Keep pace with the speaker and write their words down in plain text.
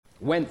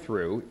went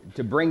through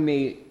to bring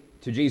me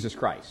to Jesus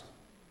Christ.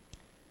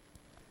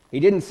 He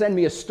didn't send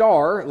me a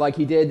star like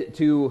he did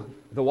to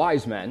the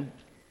wise men,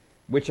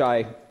 which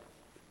I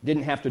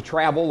didn't have to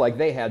travel like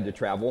they had to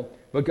travel,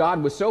 but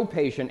God was so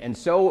patient and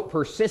so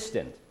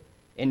persistent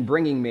in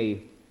bringing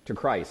me to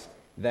Christ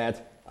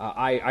that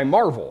I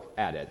marvel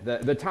at it.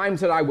 The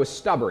times that I was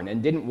stubborn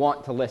and didn't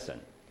want to listen,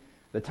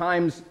 the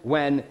times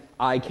when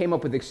I came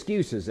up with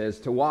excuses as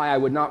to why I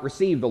would not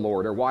receive the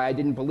Lord or why I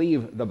didn't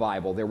believe the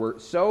Bible. There were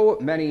so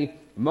many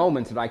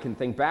moments that I can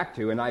think back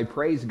to, and I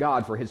praise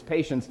God for his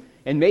patience.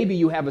 And maybe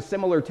you have a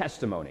similar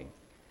testimony.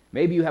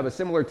 Maybe you have a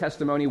similar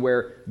testimony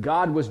where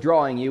God was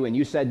drawing you and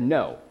you said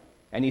no,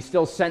 and he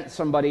still sent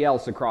somebody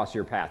else across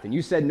your path, and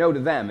you said no to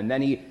them, and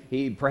then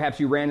he perhaps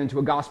you ran into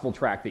a gospel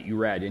tract that you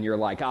read, and you're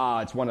like,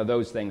 it's one of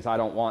those things, I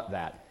don't want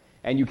that.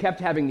 And you kept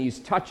having these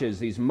touches,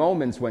 these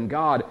moments when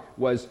God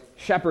was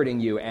shepherding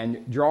you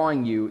and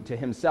drawing you to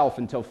himself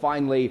until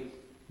finally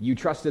you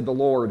trusted the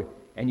Lord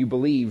and you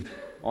believed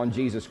on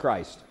Jesus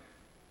Christ.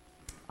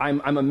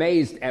 I'm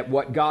amazed at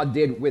what God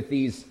did with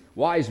these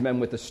wise men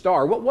with the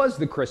star. What was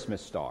the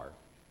Christmas star?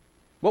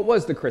 What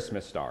was the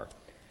Christmas star?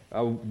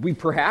 We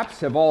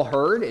perhaps have all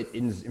heard it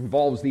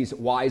involves these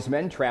wise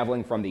men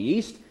traveling from the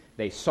east.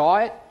 They saw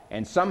it,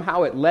 and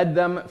somehow it led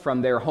them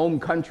from their home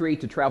country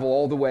to travel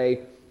all the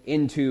way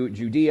into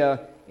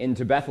Judea,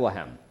 into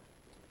Bethlehem.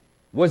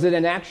 Was it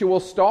an actual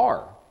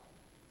star?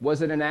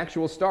 Was it an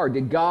actual star?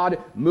 Did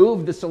God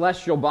move the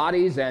celestial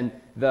bodies and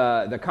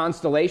the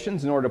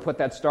constellations in order to put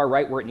that star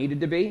right where it needed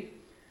to be?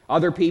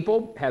 Other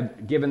people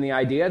have given the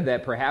idea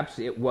that perhaps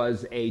it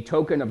was a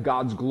token of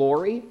God's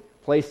glory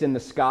placed in the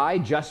sky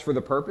just for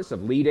the purpose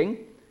of leading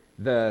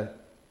the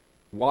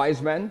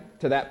wise men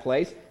to that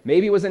place.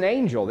 Maybe it was an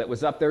angel that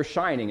was up there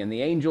shining, and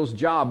the angel's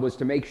job was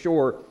to make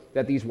sure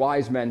that these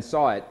wise men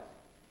saw it,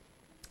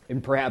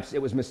 and perhaps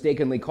it was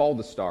mistakenly called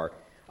the star.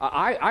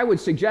 I would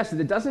suggest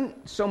that it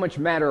doesn't so much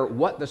matter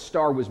what the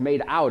star was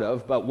made out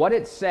of, but what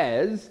it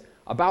says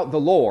about the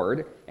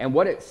Lord and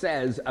what it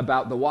says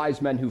about the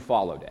wise men who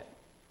followed it.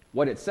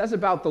 What it says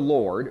about the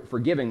Lord for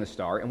giving the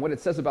star and what it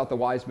says about the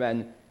wise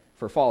men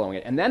for following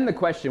it. And then the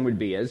question would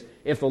be is,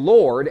 if the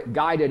Lord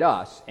guided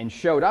us and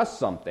showed us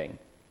something,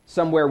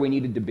 somewhere we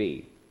needed to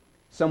be,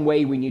 some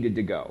way we needed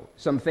to go,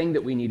 something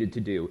that we needed to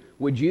do,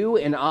 would you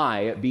and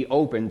I be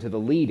open to the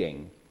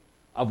leading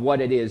of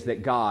what it is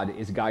that God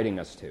is guiding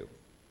us to?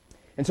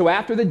 And so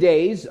after the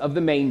days of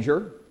the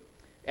manger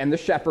and the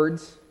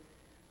shepherds,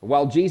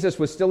 while Jesus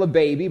was still a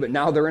baby, but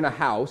now they're in a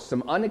house,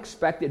 some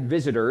unexpected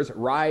visitors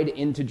ride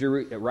into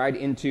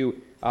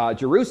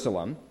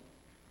Jerusalem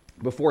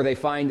before they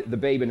find the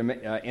babe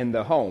in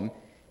the home,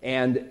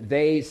 and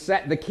they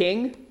set the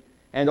king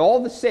and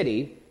all the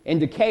city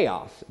into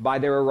chaos by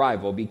their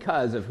arrival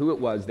because of who it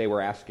was they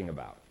were asking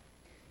about.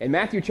 In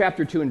Matthew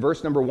chapter 2 and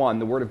verse number 1,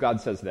 the Word of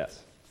God says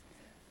this: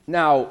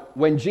 "Now,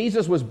 when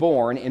Jesus was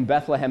born in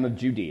Bethlehem of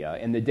Judea,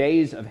 in the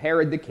days of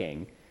Herod the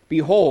king,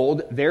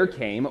 behold, there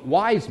came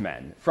wise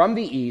men from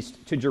the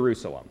east to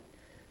Jerusalem,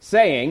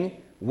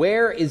 saying,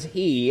 Where is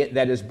he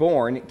that is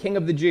born King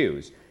of the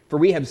Jews? For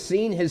we have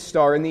seen his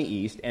star in the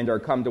east and are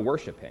come to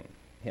worship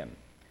him.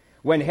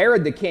 When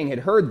Herod the king had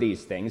heard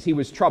these things, he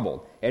was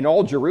troubled, and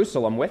all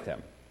Jerusalem with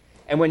him.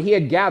 And when he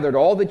had gathered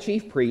all the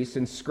chief priests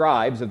and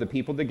scribes of the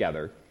people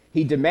together,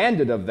 he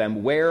demanded of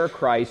them where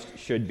Christ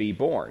should be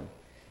born.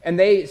 And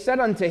they said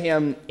unto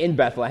him, In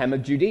Bethlehem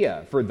of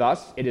Judea, for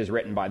thus it is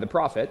written by the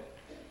prophet,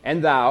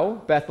 And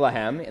thou,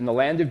 Bethlehem, in the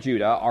land of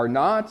Judah, art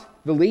not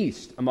the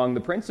least among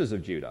the princes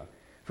of Judah.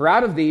 For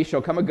out of thee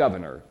shall come a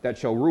governor that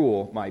shall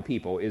rule my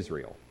people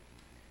Israel.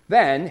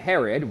 Then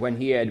Herod, when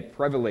he had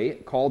privily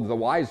called the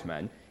wise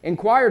men,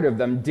 inquired of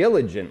them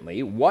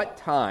diligently what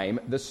time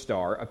the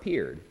star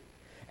appeared.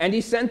 And he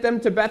sent them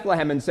to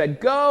Bethlehem and said,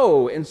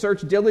 Go and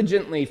search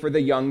diligently for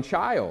the young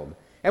child.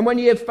 And when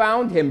ye have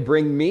found him,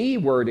 bring me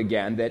word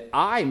again, that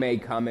I may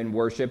come and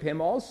worship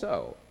him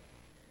also.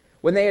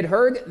 When they had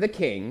heard the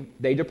king,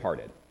 they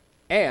departed.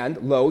 And,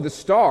 lo, the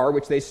star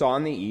which they saw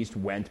in the east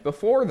went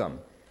before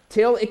them,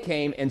 till it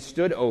came and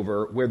stood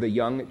over where the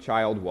young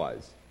child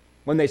was.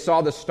 When they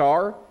saw the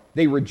star,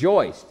 they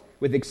rejoiced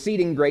with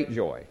exceeding great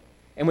joy.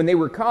 And when they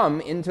were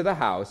come into the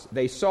house,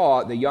 they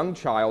saw the young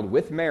child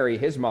with Mary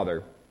his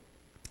mother,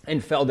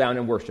 and fell down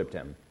and worshipped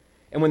him.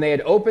 And when they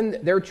had opened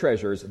their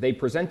treasures, they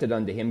presented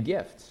unto him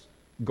gifts,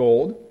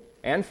 gold,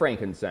 and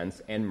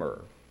frankincense, and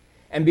myrrh.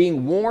 And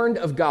being warned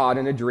of God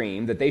in a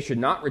dream that they should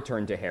not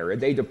return to Herod,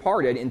 they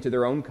departed into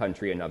their own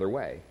country another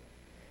way.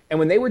 And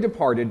when they were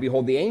departed,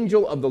 behold, the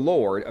angel of the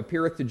Lord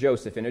appeareth to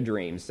Joseph in a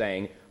dream,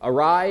 saying,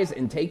 Arise,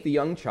 and take the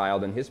young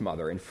child and his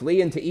mother, and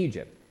flee into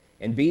Egypt,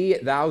 and be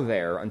thou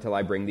there until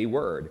I bring thee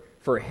word.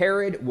 For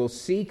Herod will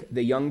seek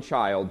the young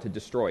child to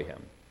destroy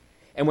him.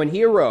 And when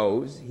he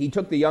arose, he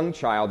took the young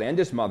child and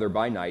his mother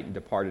by night and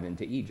departed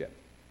into Egypt."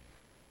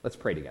 Let's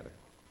pray together.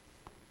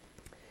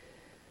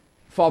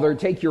 Father,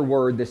 take your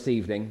word this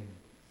evening,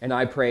 and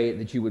I pray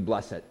that you would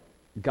bless it.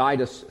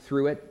 Guide us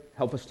through it.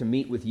 Help us to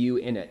meet with you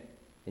in it.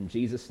 In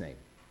Jesus' name,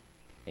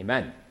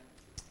 amen.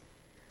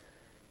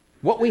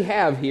 What we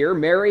have here,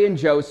 Mary and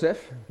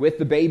Joseph, with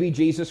the baby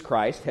Jesus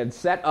Christ, had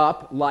set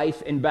up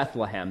life in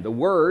Bethlehem. The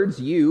words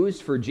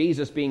used for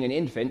Jesus being an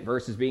infant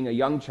versus being a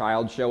young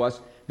child show us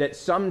that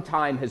some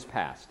time has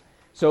passed.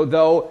 So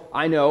though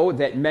I know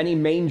that many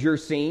manger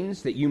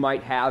scenes that you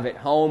might have at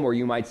home or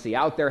you might see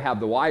out there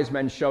have the wise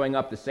men showing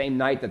up the same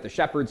night that the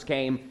shepherds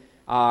came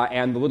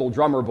and the little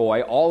drummer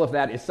boy, all of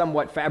that is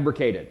somewhat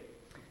fabricated.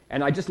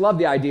 And I just love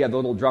the idea of the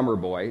little drummer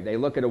boy. They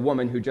look at a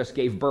woman who just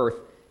gave birth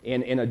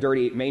in a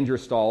dirty manger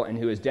stall and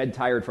who is dead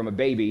tired from a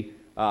baby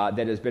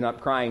that has been up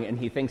crying, and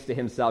he thinks to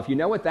himself, you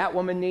know what that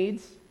woman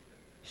needs?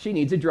 She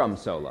needs a drum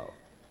solo,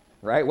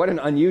 right? What an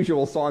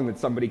unusual song that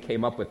somebody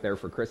came up with there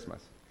for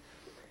Christmas.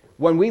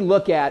 When we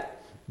look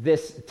at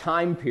this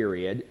time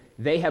period,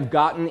 they have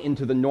gotten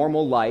into the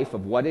normal life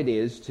of what it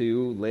is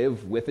to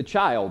live with a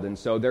child. And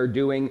so they're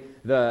doing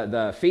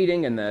the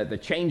feeding and the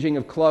changing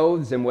of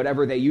clothes and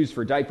whatever they used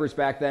for diapers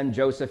back then.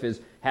 Joseph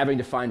is having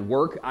to find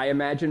work, I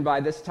imagine, by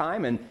this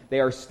time. And they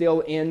are still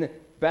in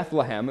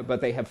Bethlehem,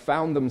 but they have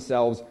found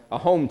themselves a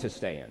home to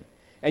stay in.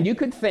 And you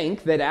could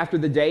think that after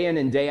the day in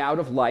and day out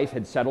of life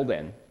had settled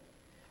in,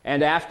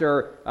 and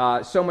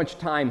after so much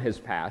time has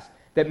passed,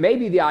 that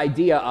maybe the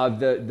idea of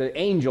the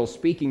angel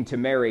speaking to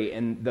Mary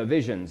in the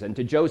visions and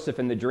to Joseph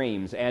in the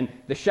dreams and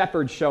the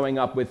shepherds showing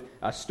up with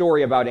a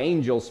story about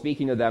angels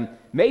speaking to them,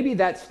 maybe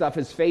that stuff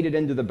has faded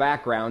into the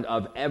background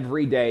of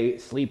everyday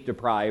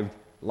sleep-deprived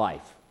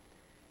life.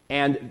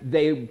 And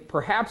they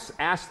perhaps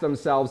ask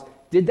themselves,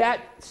 did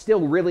that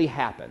still really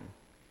happen?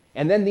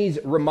 And then these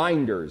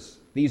reminders,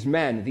 these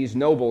men, these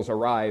nobles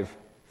arrive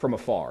from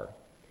afar.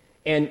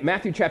 In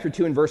Matthew chapter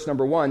 2 and verse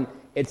number 1,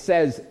 it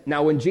says,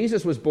 now when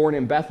Jesus was born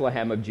in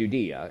Bethlehem of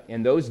Judea,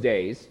 in the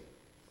days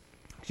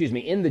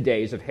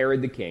of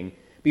Herod the king,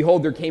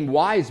 behold, there came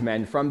wise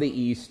men from the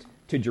east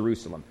to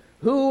Jerusalem.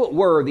 Who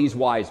were these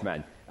wise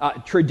men?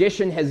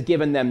 Tradition has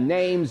given them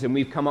names, and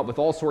we've come up with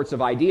all sorts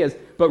of ideas,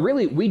 but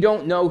really we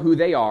don't know who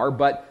they are,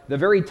 but the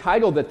very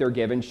title that they're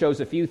given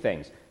shows a few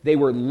things. They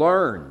were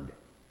learned.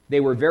 They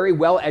were very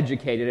well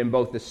educated in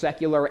both the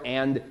secular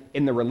and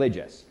in the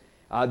religious.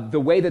 The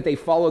way that they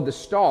followed the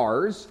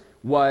stars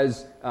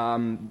was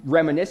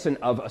reminiscent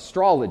of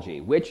astrology,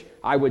 which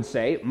I would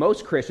say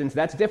most Christians,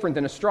 that's different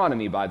than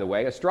astronomy, by the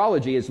way.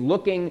 Astrology is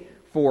looking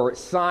for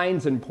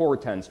signs and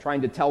portents,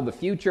 trying to tell the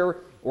future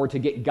or to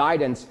get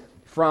guidance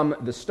from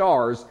the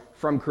stars,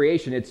 from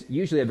creation. It's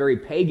usually a very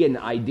pagan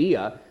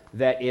idea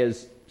that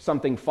is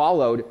something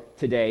followed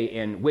today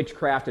in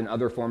witchcraft and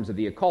other forms of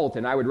the occult,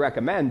 and I would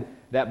recommend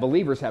that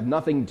believers have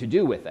nothing to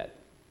do with it,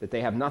 that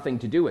they have nothing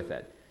to do with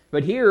it.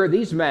 But here,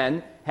 these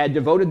men had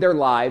devoted their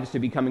lives to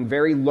becoming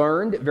very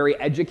learned, very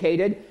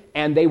educated,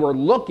 and they were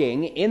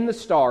looking in the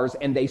stars,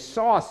 and they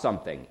saw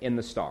something in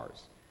the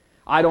stars.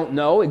 I don't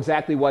know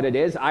exactly what it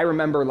is. I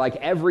remember, like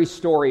every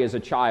story as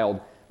a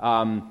child,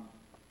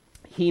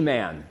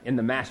 He-Man in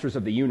the Masters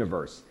of the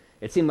Universe.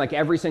 It seemed like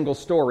every single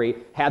story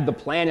had the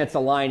planets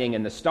aligning,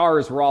 and the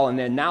stars were all, and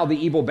then now the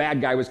evil bad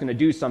guy was going to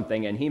do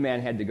something, and He-Man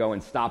had to go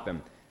and stop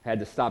him, had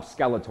to stop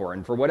Skeletor.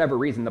 And for whatever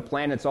reason, the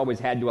planets always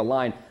had to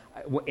align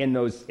in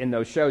those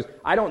shows.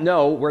 I don't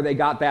know where they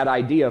got that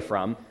idea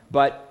from,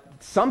 but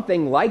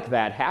something like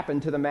that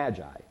happened to the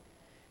Magi.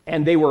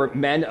 And they were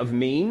men of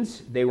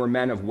means, they were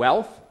men of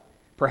wealth.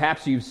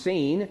 Perhaps you've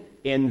seen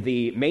in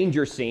the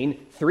manger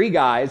scene 3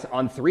 guys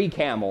on 3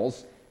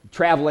 camels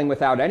traveling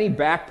without any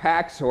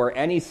backpacks or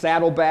any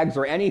saddlebags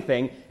or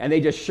anything, and they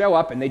just show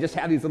up and they just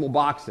have these little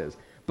boxes.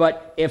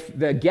 But if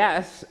the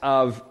guess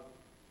of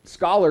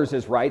scholars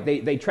is right,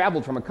 they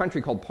traveled from a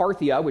country called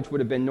Parthia, which would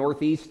have been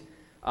northeast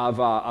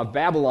of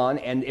Babylon,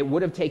 and it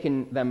would have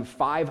taken them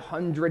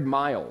 500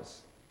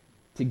 miles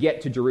to get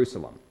to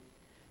Jerusalem.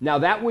 Now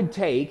that would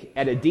take,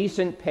 at a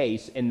decent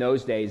pace in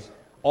those days,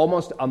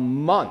 almost a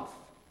month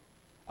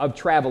of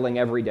traveling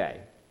every day.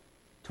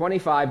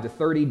 25 to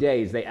 30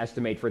 days they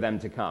estimate for them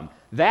to come.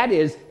 That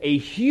is a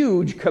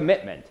huge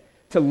commitment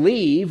to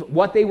leave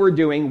what they were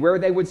doing, where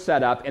they would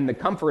set up, in the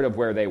comfort of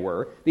where they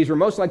were. These were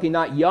most likely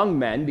not young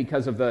men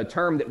because of the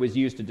term that was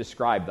used to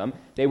describe them.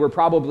 They were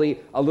probably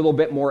a little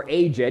bit more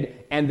aged,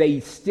 and they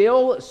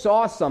still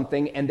saw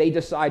something, and they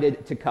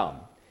decided to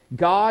come.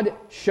 God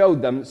showed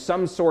them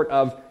some sort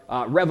of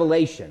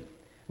revelation.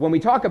 When we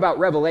talk about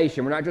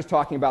revelation, we're not just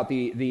talking about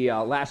the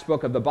last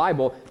book of the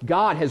Bible.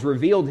 God has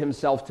revealed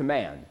himself to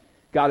man.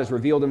 God has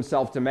revealed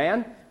himself to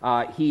man.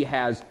 He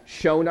has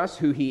shown us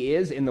who he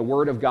is in the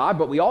Word of God,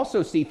 but we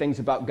also see things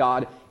about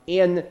God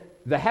in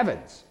the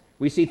heavens.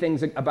 We see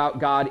things about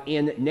God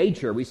in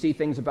nature. We see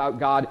things about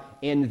God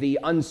in the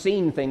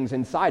unseen things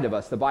inside of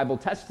us. The Bible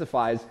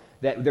testifies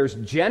that there's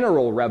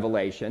general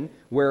revelation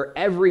where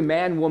every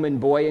man, woman,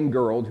 boy, and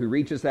girl who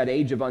reaches that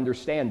age of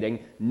understanding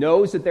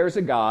knows that there's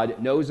a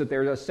God, knows that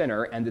there's a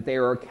sinner, and that they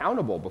are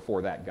accountable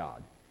before that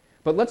God.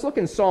 But let's look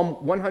in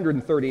Psalm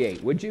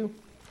 138, would you?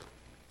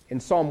 In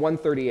Psalm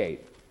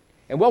 138.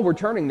 And while we're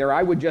turning there,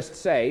 I would just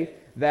say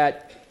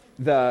that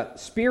the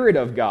Spirit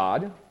of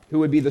God, who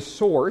would be the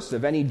source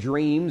of any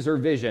dreams or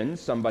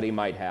visions somebody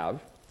might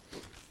have,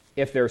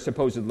 if they're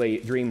supposedly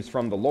dreams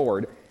from the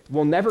Lord,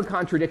 will never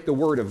contradict the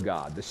Word of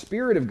God. The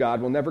Spirit of God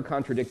will never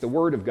contradict the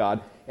Word of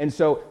God. And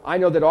so I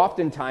know that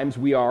oftentimes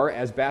we are,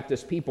 as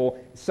Baptist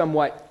people,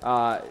 somewhat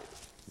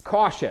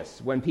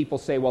cautious when people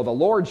say, well, the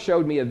Lord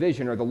showed me a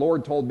vision or the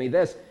Lord told me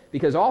this,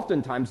 because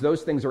oftentimes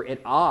those things are at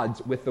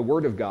odds with the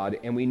Word of God,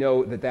 and we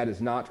know that that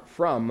is not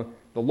from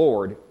the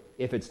Lord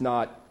if it's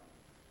not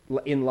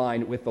in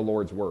line with the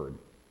Lord's Word.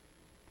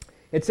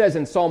 It says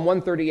in Psalm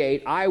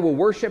 138, I will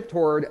worship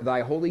toward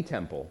thy holy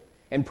temple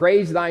and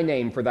praise thy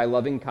name for thy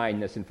loving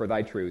kindness and for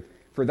thy truth,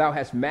 for thou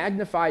hast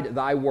magnified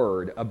thy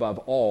word above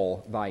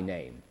all thy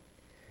name.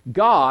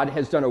 God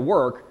has done a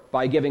work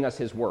by giving us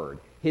his word.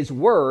 His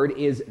word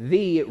is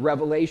the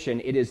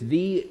revelation. It is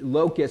the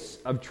locus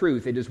of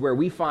truth. It is where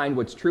we find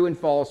what's true and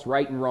false,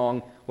 right and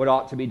wrong, what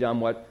ought to be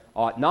done, what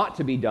ought not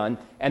to be done.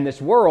 And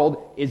this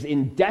world is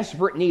in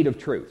desperate need of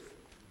truth.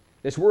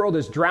 This world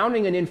is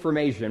drowning in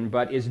information,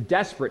 but is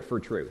desperate for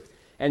truth.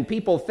 And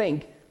people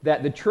think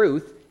that the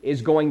truth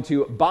is going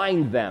to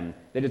bind them,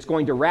 that it's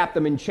going to wrap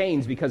them in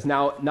chains because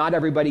now not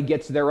everybody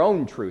gets their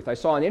own truth. I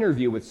saw an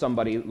interview with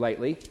somebody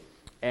lately,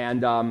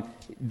 and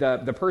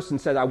the person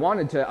said, I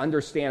wanted to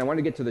understand, I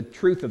wanted to get to the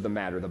truth of the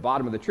matter, the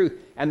bottom of the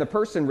truth. And the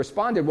person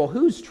responded, well,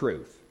 whose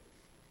truth?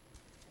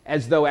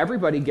 As though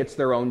everybody gets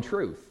their own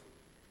truth.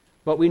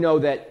 But we know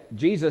that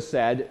Jesus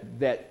said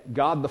that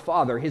God the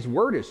Father, his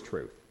word is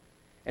truth.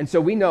 And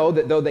so we know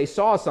that though they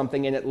saw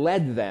something and it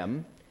led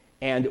them,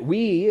 and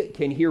we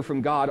can hear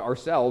from God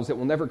ourselves, it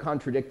will never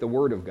contradict the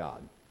word of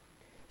God.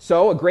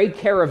 So a great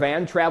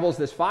caravan travels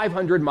this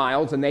 500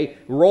 miles, and they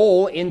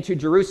roll into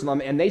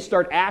Jerusalem, and they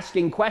start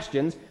asking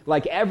questions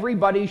like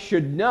everybody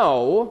should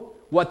know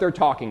what they're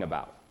talking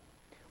about.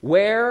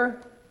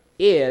 Where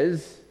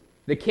is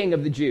the King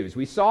of the Jews?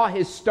 We saw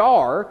his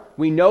star,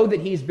 we know that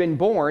he's been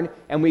born,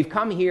 and we've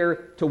come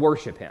here to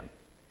worship him.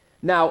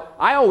 Now,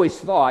 I always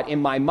thought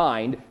in my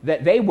mind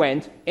that they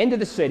went into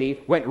the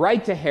city, went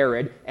right to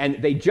Herod,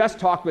 and they just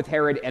talked with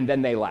Herod, and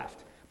then they left.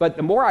 But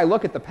the more I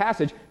look at the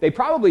passage, they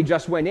probably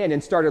just went in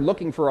and started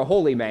looking for a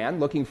holy man,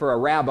 looking for a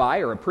rabbi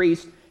or a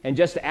priest, and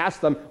just asked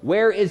them,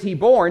 where is he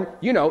born?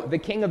 You know, the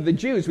King of the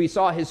Jews. We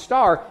saw his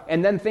star,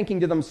 and then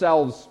thinking to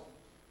themselves,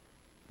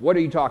 what are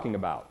you talking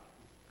about?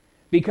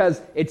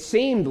 Because it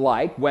seemed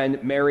like when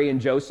Mary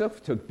and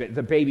Joseph took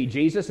the baby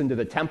Jesus into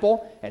the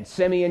temple, and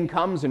Simeon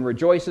comes and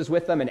rejoices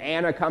with them, and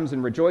Anna comes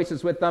and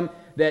rejoices with them,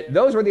 that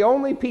those were the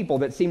only people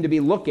that seemed to be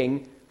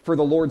looking for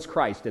the Lord's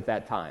Christ at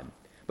that time.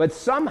 But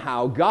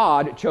somehow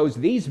God chose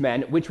these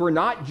men, which were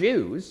not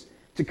Jews,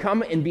 to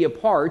come and be a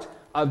part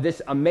of this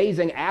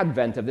amazing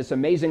advent, of this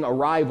amazing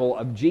arrival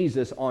of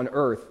Jesus on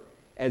earth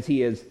as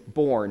he is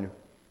born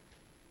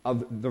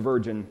of the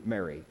Virgin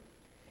Mary.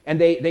 And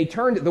they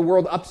turned the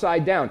world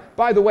upside down.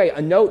 By the way,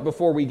 a note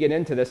before we get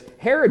into this,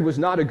 Herod was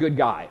not a good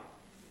guy.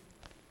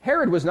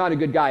 Herod was not a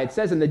good guy. It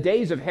says in the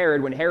days of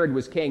Herod, when Herod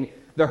was king,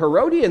 the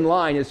Herodian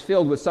line is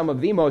filled with some of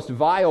the most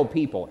vile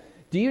people.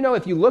 Do you know,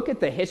 if you look at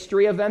the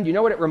history of them, do you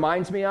know what it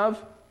reminds me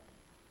of?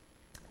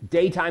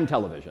 Daytime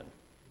television.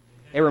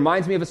 It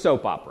reminds me of a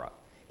soap opera.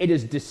 It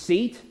is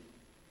deceit,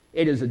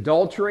 it is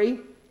adultery,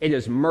 it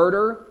is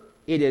murder,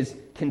 it is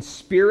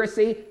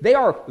conspiracy. They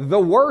are the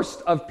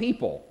worst of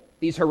people,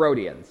 these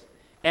Herodians.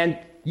 And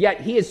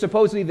yet he is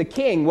supposedly the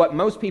king, what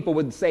most people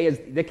would say is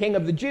the King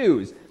of the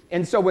Jews.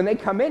 And so when they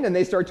come in and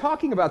they start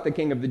talking about the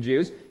King of the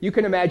Jews, you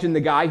can imagine the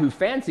guy who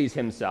fancies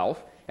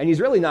himself, and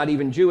he's really not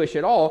even Jewish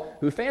at all,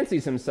 who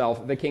fancies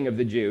himself the King of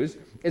the Jews,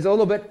 is a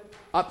little bit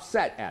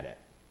upset at it.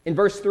 In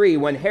verse 3,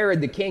 when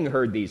Herod the king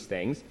heard these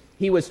things,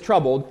 he was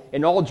troubled,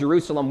 and all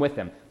Jerusalem with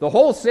him. The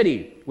whole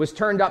city was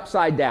turned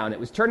upside down. It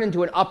was turned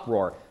into an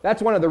uproar.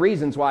 That's one of the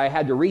reasons why I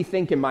had to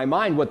rethink in my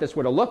mind what this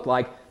would have looked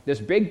like. This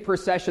big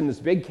procession, this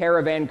big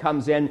caravan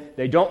comes in.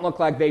 They don't look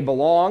like they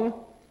belong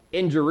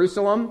in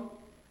Jerusalem.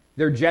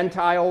 They're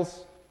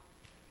Gentiles.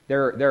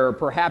 They're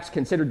perhaps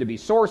considered to be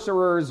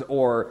sorcerers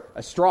or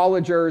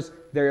astrologers.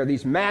 They're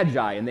these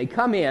magi, and they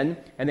come in,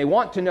 and they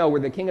want to know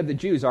where the King of the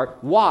Jews are.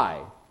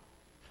 Why?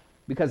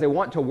 Because they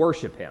want to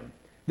worship him.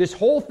 This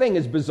whole thing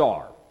is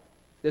bizarre.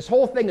 This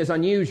whole thing is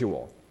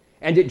unusual,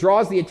 and it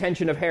draws the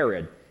attention of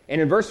Herod. And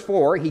in verse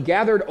 4, he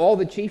gathered all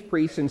the chief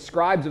priests and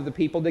scribes of the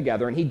people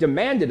together, and he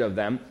demanded of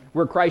them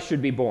where Christ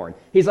should be born.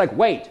 He's like,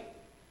 wait,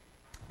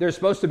 there's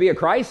supposed to be a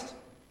Christ?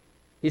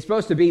 He's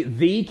supposed to be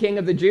the King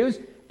of the Jews?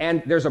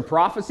 And there's a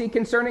prophecy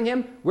concerning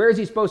him? Where is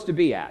he supposed to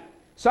be at?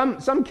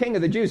 Some king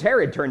of the Jews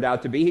Herod turned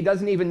out to be. He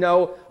doesn't even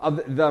know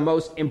of the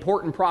most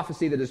important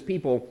prophecy that his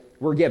people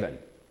were given.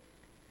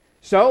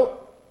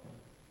 So,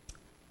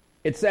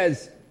 it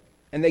says,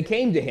 and they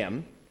came to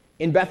him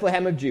in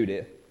Bethlehem of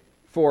Judah,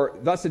 for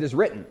thus it is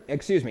written,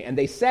 and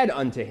they said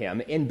unto him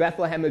in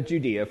Bethlehem of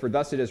Judea, for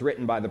thus it is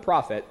written by the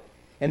prophet,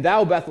 and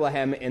thou,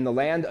 Bethlehem, in the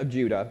land of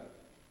Judah,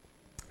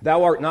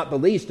 thou art not the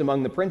least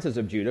among the princes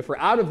of Judah, for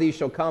out of thee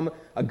shall come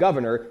a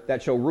governor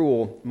that shall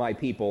rule my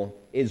people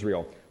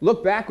Israel.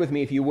 Look back with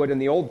me, if you would, in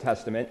the Old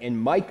Testament, in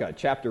Micah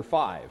chapter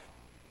 5.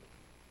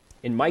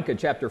 In Micah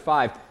chapter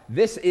 5,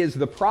 this is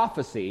the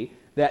prophecy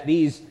that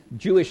these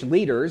Jewish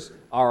leaders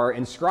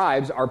and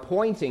scribes are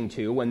pointing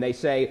to when they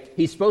say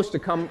he's supposed to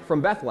come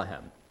from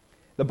Bethlehem.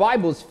 The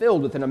Bible is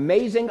filled with an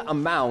amazing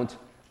amount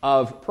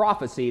of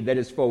prophecy that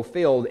is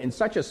fulfilled in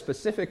such a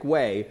specific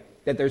way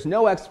that there's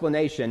no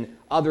explanation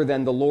other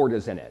than the Lord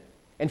is in it.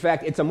 In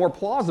fact, it's a more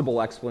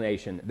plausible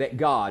explanation that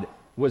God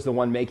was the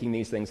one making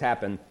these things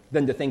happen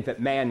than to think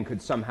that man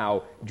could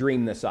somehow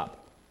dream this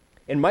up.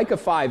 In Micah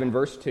 5 and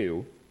verse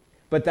 2,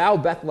 "But thou,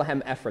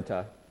 Bethlehem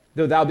Ephratah,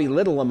 though thou be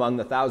little among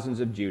the thousands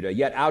of Judah,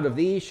 yet out of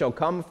thee shall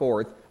come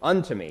forth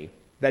unto me,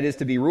 that is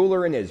to be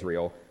ruler in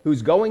Israel,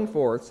 whose going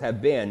forths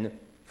have been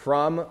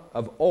from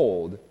of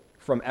old,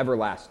 from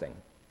everlasting."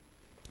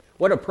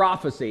 What a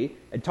prophecy,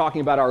 and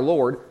talking about our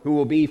Lord, who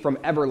will be from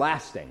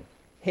everlasting,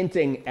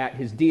 hinting at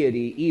his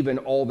deity even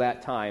all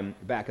that time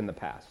back in the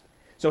past.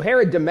 So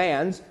Herod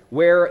demands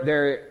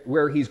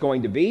where he's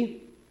going to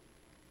be.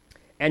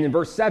 And in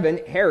verse 7,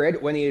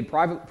 Herod, when he had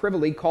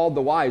privily called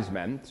the wise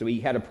men, so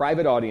he had a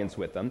private audience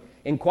with them,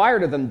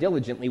 inquired of them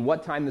diligently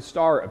what time the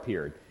star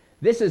appeared.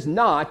 This is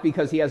not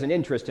because he has an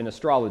interest in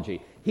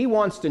astrology. He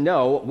wants to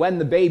know when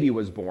the baby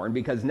was born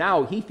because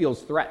now he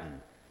feels threatened.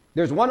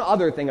 There's one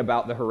other thing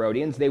about the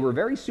Herodians. They were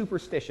very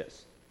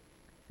superstitious.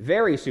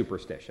 Very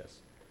superstitious.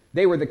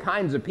 They were the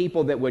kinds of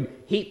people that would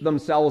heat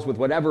themselves with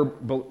whatever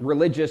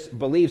religious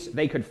beliefs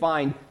they could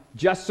find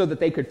just so that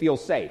they could feel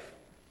safe.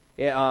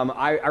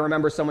 I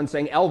remember someone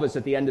saying Elvis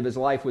at the end of his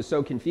life was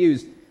so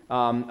confused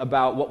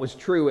about what was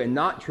true and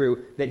not true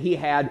that he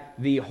had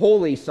the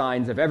holy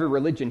signs of every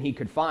religion he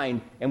could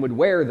find and would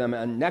wear them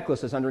on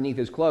necklaces underneath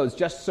his clothes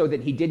just so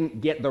that he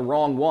didn't get the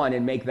wrong one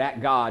and make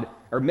that God,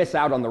 or miss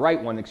out on the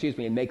right one,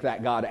 and make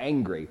that God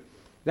angry.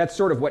 That's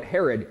sort of what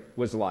Herod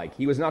was like.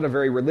 He was not a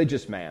very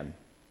religious man.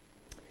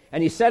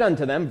 And he said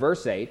unto them,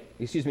 verse 8,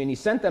 and he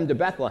sent them to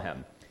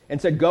Bethlehem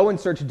and said, "Go and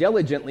search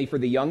diligently for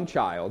the young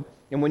child,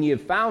 and when ye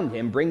have found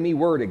him, bring me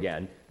word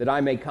again, that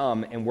I may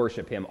come and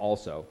worship him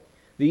also."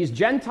 These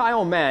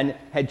Gentile men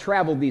had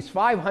traveled these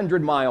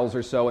 500 miles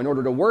or so in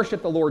order to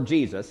worship the Lord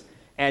Jesus,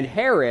 and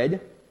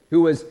Herod,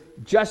 who was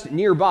just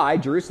nearby,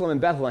 Jerusalem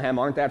and Bethlehem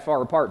aren't that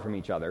far apart from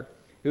each other,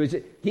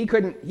 he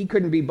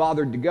couldn't be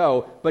bothered to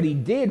go, but he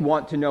did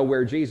want to know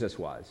where Jesus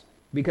was,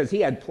 because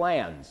he had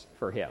plans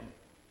for him.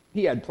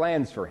 He had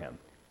plans for him.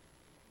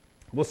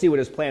 We'll see what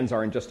his plans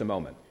are in just a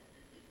moment.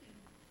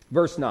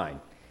 Verse 9,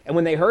 "And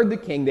when they heard the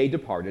king, they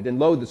departed, and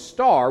lo, the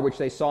star which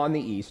they saw in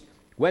the east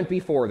went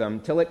before them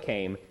till it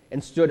came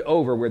and stood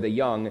over where the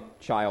young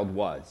child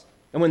was.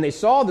 And when they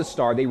saw the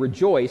star, they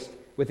rejoiced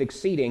with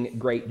exceeding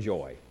great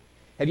joy."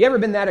 Have you ever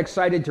been that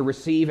excited to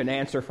receive an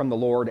answer from the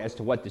Lord as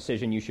to what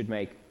decision you should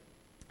make?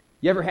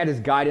 You ever had his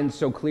guidance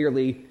so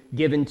clearly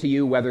given to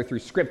you, whether through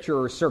scripture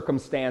or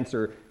circumstance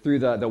or through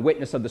the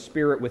witness of the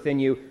Spirit within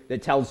you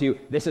that tells you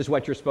this is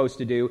what you're supposed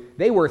to do?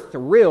 They were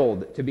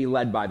thrilled to be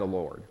led by the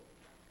Lord.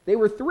 They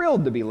were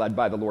thrilled to be led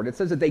by the Lord. It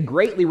says that they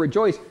greatly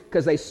rejoiced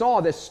because they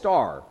saw this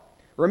star.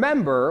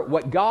 Remember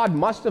what God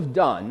must have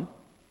done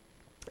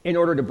in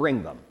order to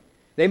bring them.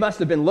 They must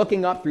have been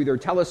looking up through their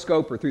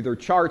telescope or through their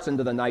charts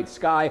into the night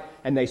sky,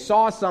 and they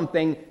saw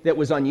something that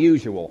was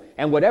unusual.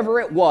 And whatever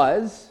it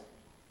was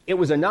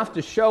enough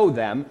to show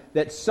them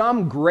that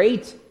some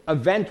great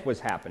event was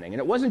happening. And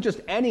it wasn't just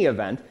any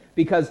event,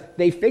 because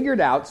they figured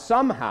out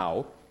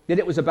somehow that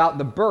it was about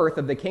the birth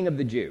of the King of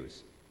the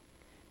Jews.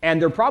 And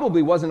there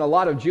probably wasn't a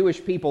lot of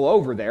Jewish people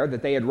over there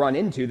that they had run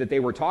into, that they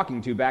were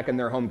talking to back in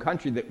their home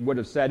country, that would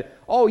have said,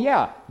 "Oh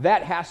yeah,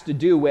 that has to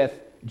do with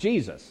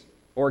Jesus,"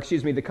 or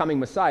the coming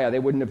Messiah. They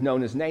wouldn't have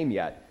known his name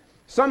yet.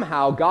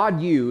 Somehow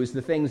God used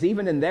the things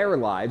even in their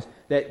lives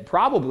that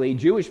probably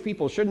Jewish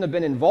people shouldn't have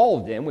been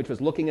involved in, which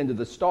was looking into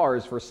the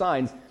stars for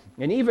signs.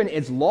 And even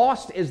as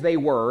lost as they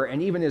were,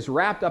 and even as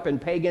wrapped up in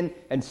pagan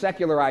and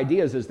secular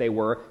ideas as they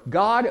were,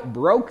 God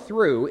broke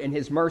through in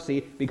his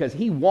mercy because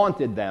he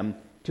wanted them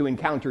to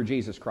encounter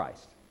Jesus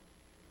Christ.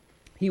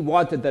 He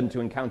wanted them to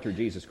encounter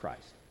Jesus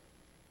Christ.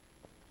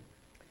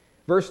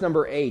 Verse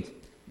number 8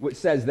 which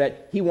says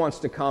that he wants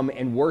to come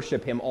and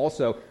worship him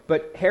also.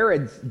 But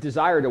Herod's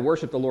desire to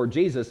worship the Lord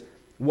Jesus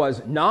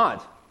was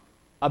not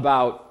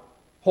about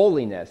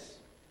holiness,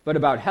 but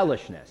about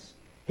hellishness.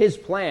 His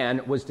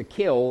plan was to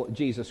kill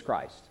Jesus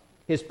Christ.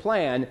 His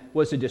plan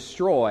was to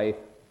destroy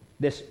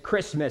this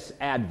Christmas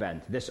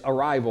advent, this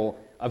arrival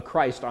of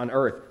Christ on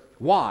earth.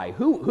 Why?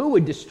 Who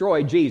would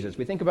destroy Jesus?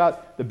 We think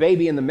about the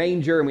baby in the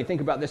manger, and we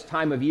think about this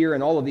time of year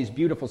and all of these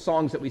beautiful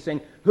songs that we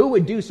sing. Who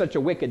would do such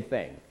a wicked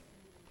thing?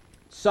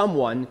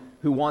 Someone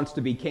who wants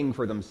to be king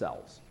for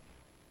themselves.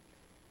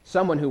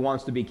 Someone who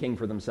wants to be king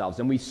for themselves.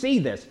 And we see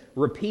this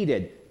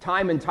repeated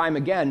time and time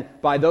again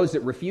by those that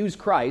refuse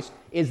Christ,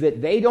 is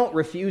that they don't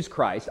refuse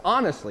Christ.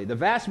 Honestly, the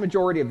vast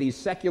majority of these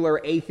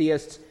secular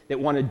atheists that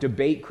want to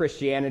debate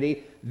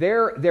Christianity,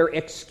 their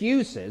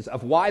excuses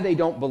of why they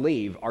don't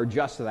believe are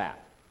just that.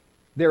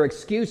 They're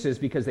excuses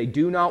because they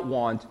do not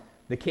want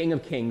the King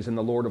of Kings and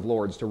the Lord of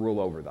Lords to rule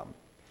over them.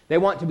 They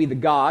want to be the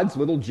gods,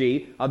 little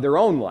g, of their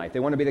own life.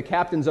 They want to be the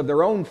captains of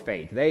their own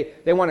fate.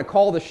 They want to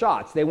call the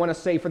shots. They want to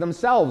say for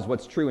themselves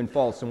what's true and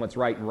false and what's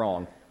right and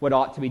wrong. what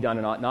ought to be done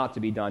and ought not to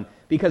be done.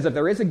 Because if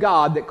there is a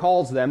God that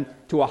calls them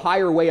to a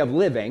higher way of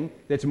living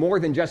that's more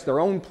than just their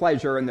own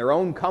pleasure and their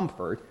own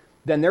comfort,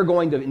 then they're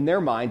going to, in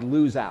their mind,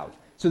 lose out.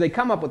 So they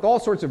come up with all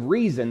sorts of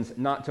reasons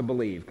not to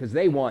believe, because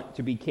they want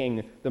to be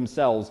king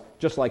themselves,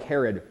 just like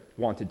Herod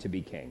wanted to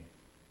be king.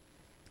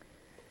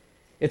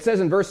 It says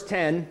in verse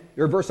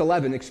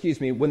 11,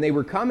 when they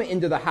were come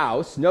into the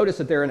house, notice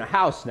that they're in a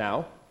house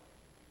now.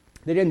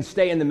 They didn't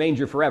stay in the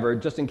manger forever.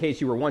 Just in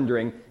case you were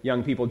wondering,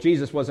 young people,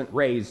 Jesus wasn't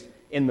raised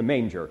in the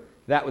manger.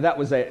 That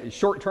was a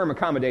short-term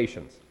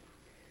accommodations.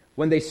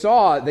 When they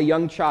saw the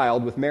young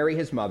child with Mary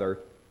his mother,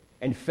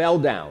 and fell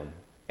down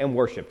and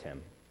worshipped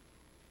him.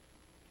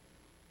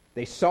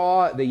 They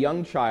saw the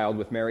young child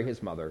with Mary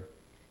his mother,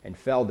 and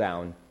fell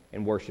down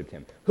and worshipped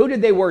him. Who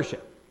did they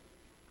worship?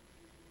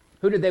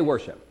 Who did they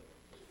worship?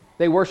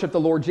 They worshiped the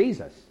Lord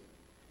Jesus.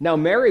 Now,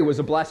 Mary was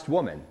a blessed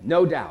woman,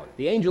 no doubt.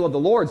 The angel of the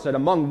Lord said,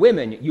 among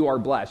women you are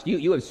blessed.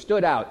 You have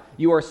stood out.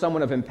 You are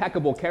someone of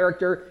impeccable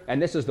character,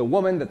 and this is the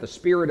woman that the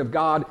Spirit of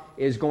God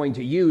is going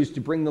to use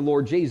to bring the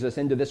Lord Jesus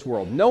into this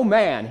world. No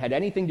man had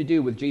anything to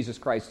do with Jesus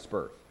Christ's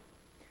birth.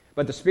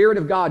 But the Spirit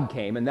of God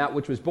came, and that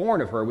which was born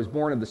of her was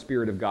born of the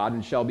Spirit of God,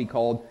 and shall be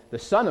called the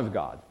Son of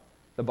God,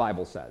 the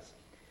Bible says.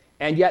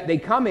 And yet they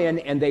come in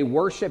and they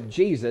worship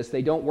Jesus.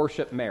 They don't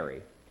worship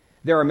Mary.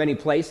 There are many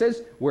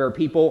places where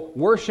people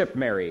worship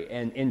Mary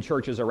in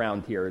churches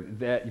around here.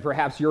 That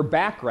perhaps your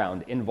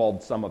background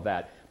involved some of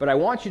that. But I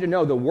want you to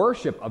know the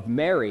worship of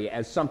Mary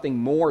as something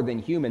more than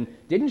human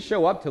didn't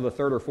show up till the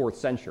 3rd or 4th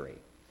century.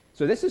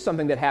 So this is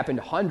something that happened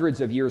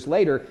hundreds of years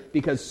later,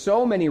 because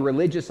so many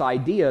religious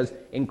ideas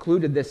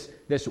included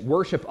this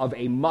worship of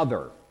a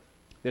mother.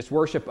 This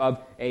worship of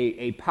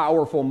a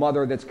powerful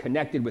mother that's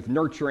connected with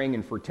nurturing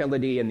and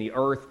fertility in the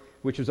earth,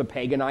 which was a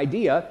pagan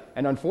idea,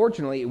 and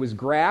unfortunately it was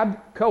grabbed,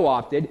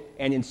 co-opted,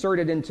 and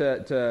inserted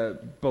into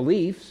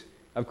beliefs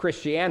of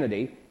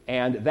Christianity,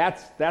 and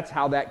that's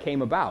how that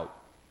came about.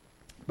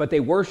 But they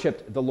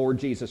worshipped the Lord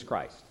Jesus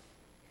Christ.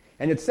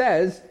 And it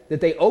says that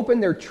they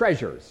opened their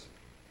treasures.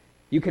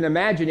 You can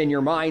imagine in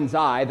your mind's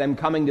eye them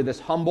coming to this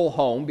humble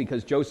home,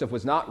 because Joseph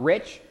was not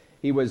rich,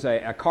 he was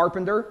a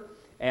carpenter,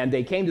 and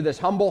they came to this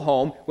humble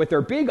home with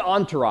their big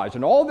entourage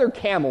and all their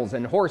camels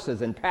and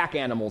horses and pack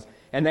animals.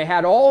 And they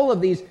had all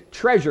of these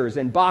treasures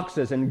and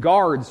boxes and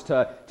guards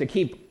to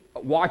keep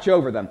watch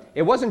over them.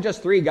 It wasn't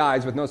just 3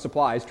 guys with no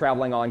supplies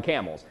traveling on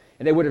camels.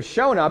 And they would have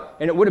shown up,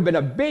 and it would have been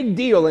a big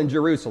deal in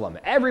Jerusalem.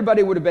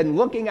 Everybody would have been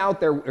looking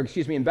out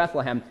in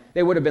Bethlehem.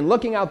 They would have been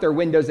looking out their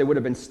windows. They would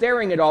have been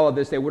staring at all of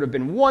this. They would have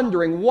been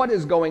wondering what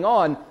is going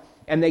on.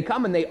 And they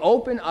come and they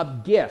open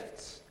up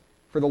gifts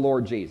for the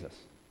Lord Jesus.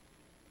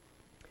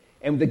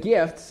 And the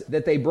gifts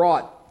that they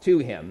brought to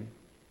him,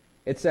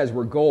 it says,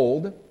 were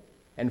gold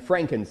and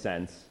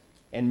frankincense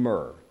and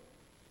myrrh.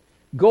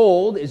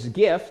 Gold is a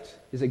gift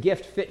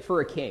fit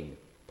for a king.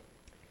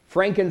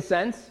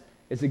 Frankincense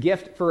is a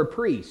gift for a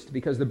priest,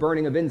 because the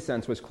burning of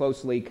incense was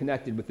closely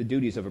connected with the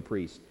duties of a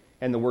priest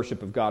and the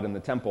worship of God in the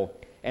temple.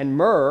 And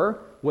myrrh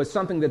was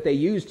something that they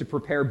used to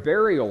prepare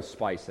burial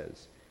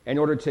spices in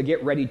order to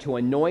get ready to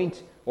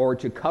anoint or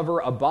to cover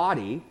a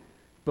body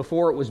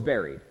before it was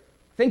buried.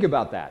 Think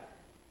about that.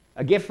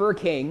 A gift for a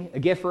king, a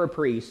gift for a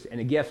priest, and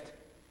a gift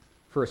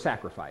for a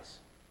sacrifice.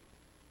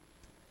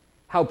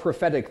 How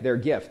prophetic their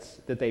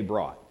gifts that they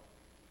brought.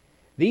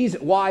 These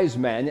wise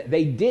men,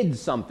 they did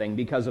something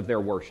because of their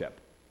worship.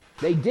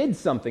 They did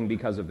something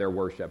because of their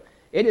worship.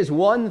 It is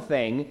one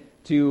thing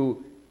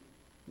to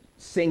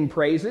sing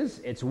praises.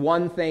 It's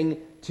one thing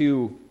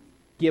to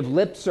give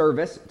lip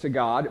service to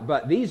God.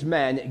 But these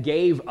men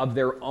gave of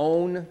their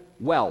own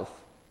wealth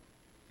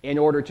in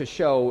order to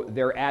show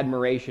their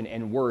admiration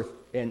and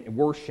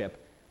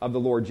worship of the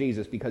Lord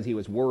Jesus, because he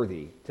was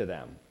worthy to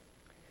them.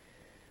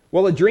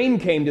 Well, a dream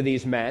came to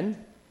these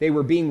men. They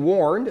were being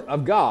warned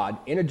of God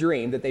in a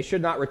dream that they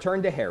should not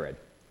return to Herod.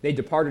 They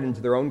departed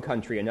into their own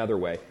country another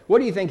way. What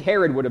do you think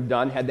Herod would have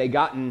done had he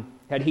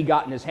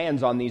gotten his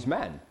hands on these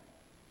men?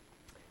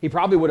 He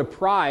probably would have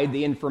pried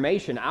the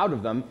information out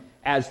of them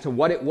as to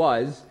what it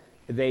was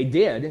they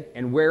did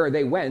and where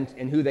they went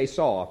and who they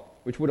saw,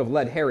 which would have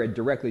led Herod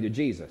directly to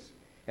Jesus.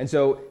 And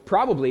so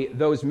probably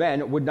those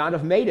men would not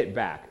have made it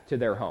back to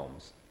their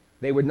homes.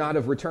 They would not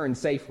have returned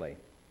safely.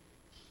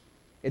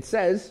 It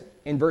says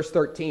in verse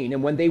 13,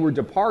 and when they were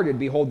departed,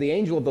 behold, the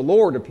angel of the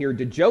Lord appeared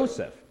to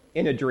Joseph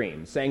in a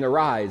dream, saying,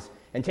 Arise,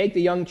 and take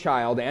the young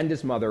child and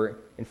his mother,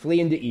 and flee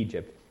into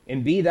Egypt,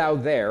 and be thou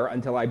there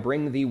until I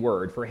bring thee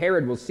word. For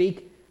Herod will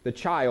seek the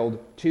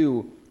child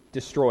to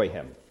destroy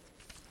him.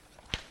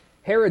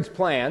 Herod's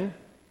plan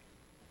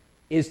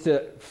is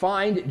to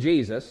find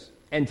Jesus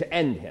and to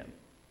end him.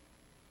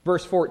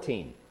 Verse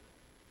 14,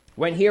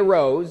 when he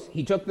arose,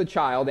 he took the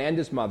child and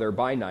his mother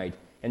by night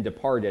and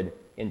departed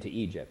into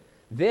Egypt.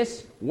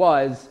 This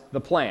was the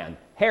plan.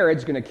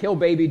 Herod's going to kill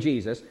baby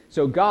Jesus,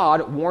 so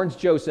God warns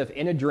Joseph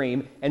in a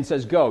dream and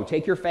says, go,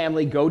 take your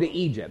family, go to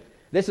Egypt.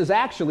 This is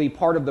actually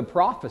part of the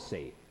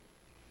prophecy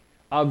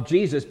of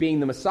Jesus being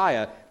the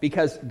Messiah,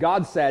 because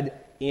God said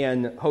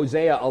in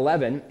Hosea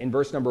 11, in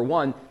verse number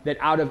 1, that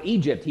out of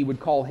Egypt he would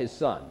call his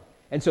son.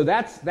 And so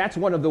that's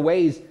one of the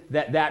ways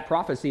that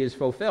prophecy is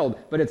fulfilled.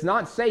 But it's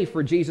not safe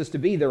for Jesus to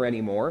be there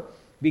anymore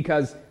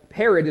because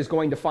Herod is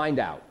going to find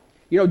out.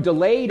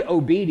 Delayed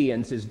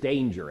obedience is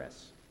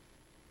dangerous.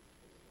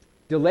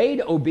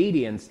 Delayed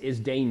obedience is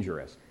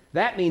dangerous.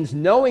 That means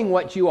knowing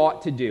what you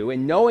ought to do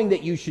and knowing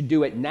that you should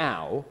do it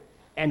now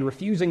and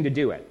refusing to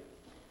do it.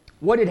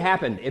 What had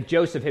happened if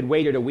Joseph had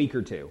waited a week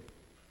or two?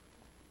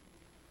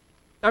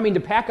 To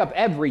pack up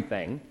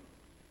everything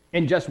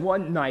in just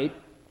one night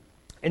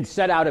and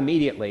set out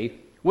immediately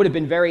would have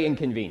been very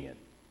inconvenient.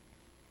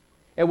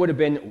 It would have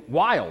been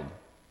wild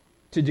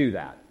to do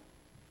that.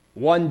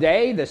 One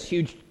day, this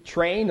huge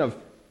train of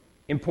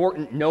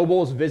important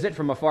nobles visit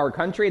from a far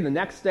country, and the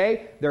next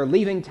day, they're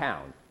leaving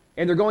town.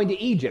 And they're going to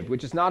Egypt,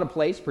 which is not a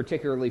place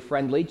particularly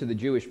friendly to the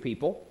Jewish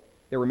people.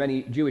 There were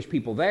many Jewish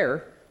people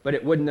there, but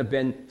it wouldn't have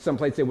been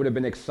someplace they would have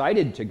been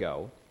excited to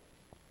go.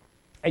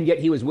 And yet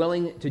he was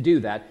willing to do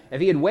that. If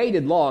he had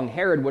waited long,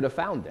 Herod would have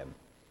found him.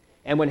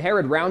 And when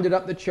Herod rounded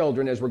up the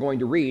children, as we're going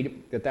to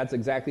read, that's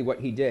exactly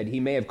what he did. He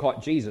may have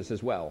caught Jesus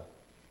as well.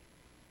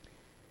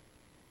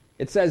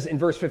 It says in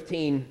verse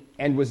 15,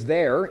 "And was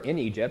there in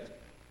Egypt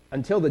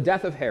until the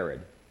death of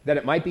Herod, that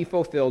it might be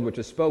fulfilled which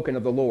is spoken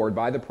of the Lord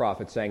by the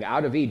prophet, saying,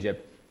 Out of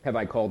Egypt have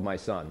I called my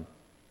son."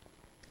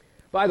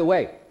 By the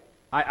way,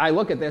 I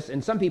look at this,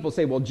 and some people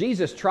say, well,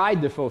 Jesus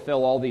tried to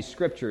fulfill all these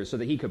scriptures so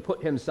that he could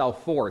put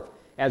himself forth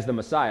as the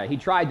Messiah. He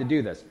tried to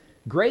do this.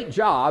 Great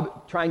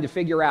job trying to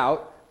figure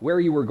out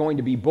where you were going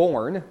to be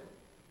born.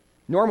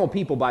 Normal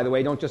people, by the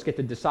way, don't just get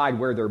to decide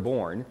where they're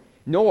born,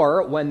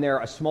 nor when they're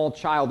a small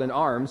child in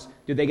arms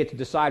do they get to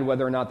decide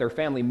whether or not their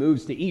family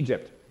moves to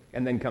Egypt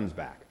and then comes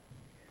back.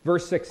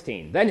 Verse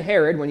 16, "Then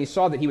Herod, when he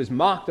saw that he was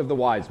mocked of the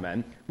wise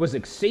men, was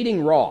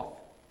exceeding wroth,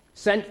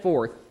 sent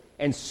forth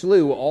and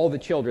slew all the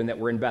children that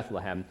were in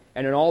Bethlehem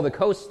and in all the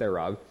coasts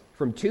thereof,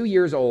 from 2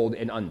 years old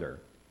and under."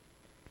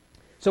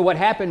 So what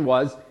happened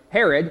was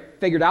Herod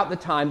figured out the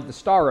time that the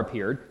star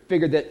appeared,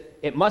 figured that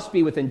it must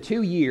be within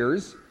 2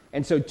 years,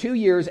 and so 2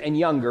 years and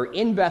younger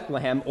in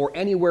Bethlehem or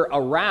anywhere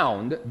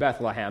around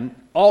Bethlehem,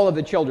 all of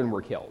the children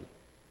were killed.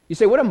 You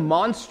say, what a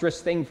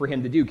monstrous thing for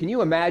him to do. Can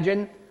you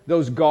imagine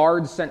those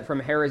guards sent from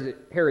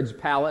Herod's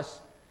palace,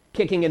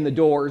 kicking in the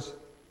doors,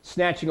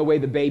 snatching away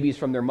the babies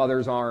from their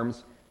mother's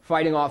arms,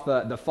 fighting off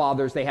the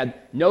fathers? They had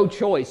no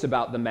choice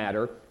about the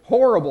matter.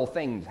 Horrible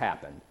things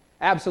happened.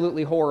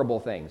 Absolutely horrible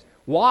things.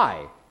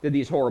 Why did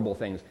these horrible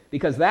things?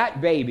 Because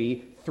that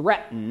baby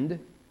threatened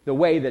the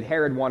way that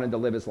Herod wanted to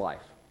live his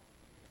life.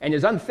 And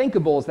as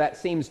unthinkable as that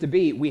seems to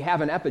be, we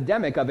have an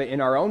epidemic of it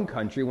in our own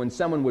country when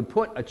someone would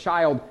put a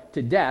child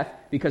to death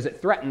because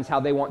it threatens how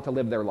they want to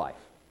live their life.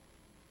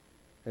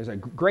 There's a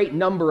great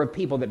number of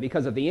people that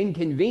because of the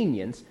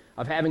inconvenience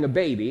of having a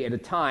baby at a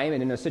time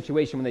and in a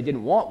situation when they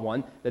didn't want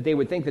one, that they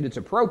would think that it's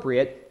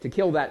appropriate to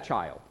kill that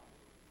child.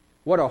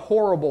 What a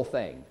horrible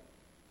thing.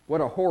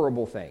 What a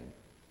horrible thing.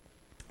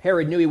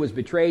 Herod knew he was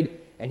betrayed,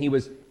 and he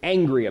was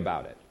angry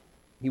about it.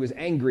 He was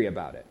angry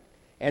about it.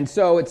 And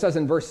so it says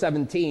in verse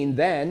 17,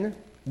 "Then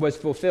was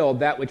fulfilled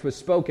that which was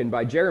spoken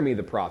by Jeremy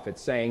the prophet,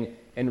 saying,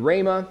 In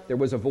Ramah there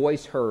was a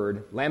voice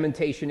heard,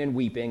 lamentation and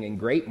weeping and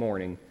great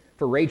mourning,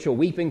 for Rachel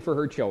weeping for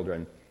her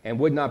children, and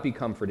would not be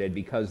comforted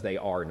because they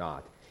are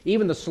not."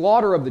 Even the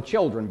slaughter of the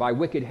children by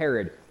wicked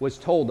Herod was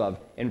told of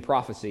in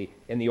prophecy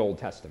in the Old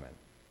Testament.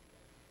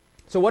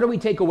 So what do we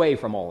take away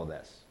from all of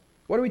this?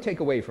 What do we take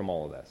away from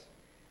all of this?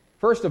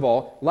 First of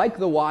all, like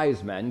the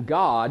wise men,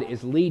 God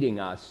is leading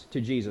us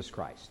to Jesus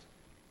Christ.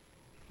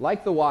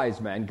 Like the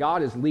wise men,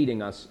 God is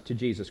leading us to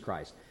Jesus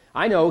Christ.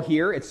 I know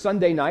here, it's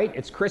Sunday night,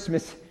 it's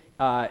Christmas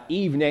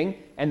evening,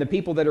 and the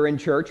people that are in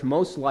church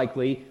most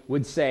likely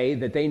would say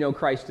that they know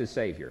Christ as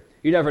Savior.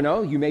 You never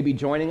know, you may be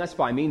joining us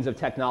by means of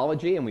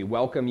technology, and we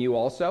welcome you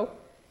also,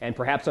 and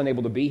perhaps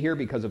unable to be here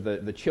because of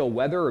the chill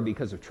weather or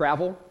because of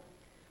travel.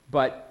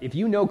 But if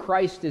you know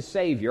Christ as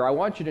Savior, I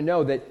want you to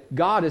know that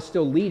God is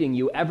still leading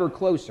you ever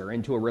closer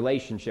into a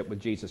relationship with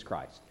Jesus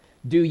Christ.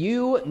 Do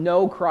you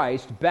know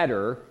Christ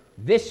better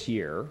this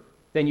year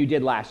than you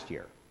did last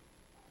year?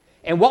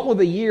 And what will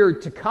the year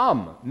to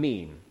come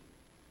mean?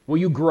 Will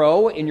you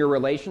grow in your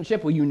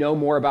relationship? Will you know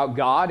more about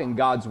God and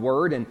God's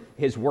Word and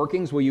His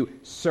workings? Will you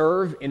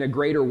serve in a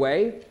greater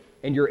way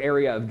in your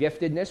area of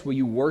giftedness? Will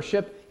you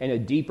worship in a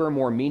deeper,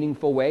 more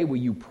meaningful way? Will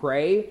you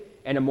pray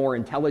in a more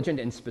intelligent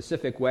and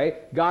specific way?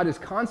 God is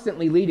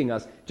constantly leading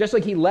us, just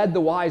like He led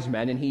the wise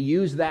men, and He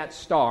used that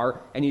star,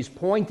 and He's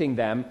pointing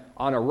them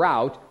on a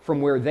route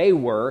from where they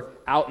were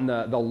out in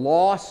the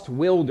lost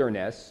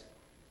wilderness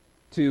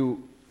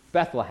to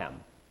Bethlehem,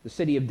 the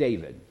city of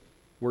David,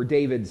 where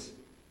David's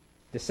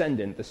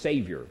descendant, the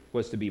Savior,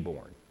 was to be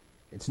born.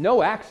 It's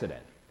no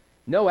accident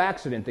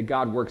that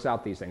God works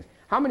out these things.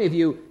 How many of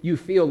you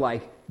feel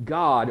like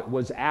God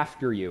was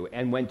after you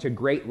and went to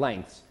great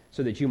lengths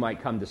so that you might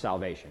come to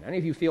salvation? Any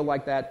of you feel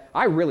like that?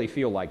 I really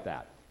feel like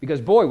that, because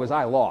boy, was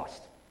I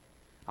lost.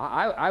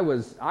 I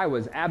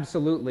was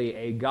absolutely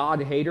a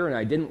God hater, and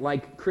I didn't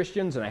like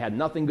Christians, and I had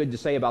nothing good to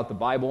say about the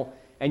Bible,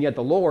 and yet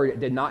the Lord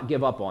did not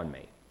give up on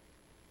me.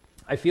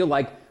 I feel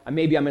like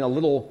maybe I'm in a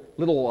little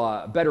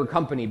better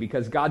company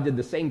because God did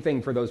the same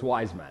thing for those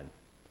wise men.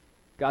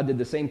 God did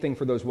the same thing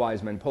for those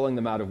wise men, pulling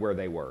them out of where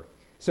they were.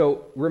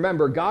 So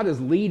remember, God is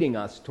leading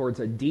us towards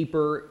a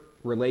deeper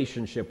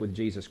relationship with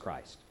Jesus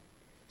Christ.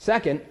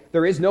 Second,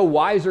 there is no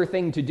wiser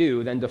thing to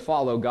do than to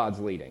follow God's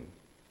leading.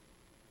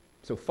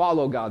 So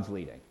follow God's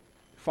leading.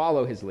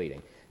 Follow his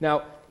leading.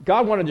 Now,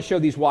 God wanted to show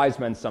these wise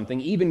men something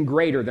even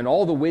greater than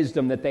all the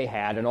wisdom that they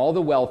had and all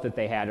the wealth that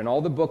they had and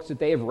all the books that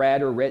they have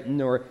read or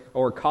written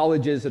or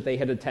colleges that they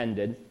had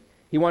attended.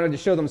 He wanted to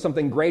show them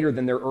something greater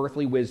than their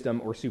earthly wisdom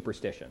or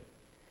superstition.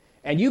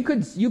 And you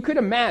could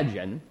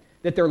imagine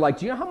that they're like,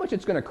 do you know how much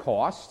it's going to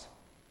cost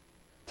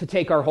to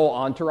take our whole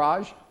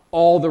entourage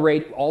all the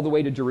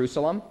way to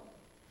Jerusalem?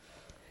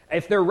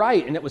 If they're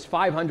right and it was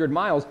 500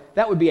 miles,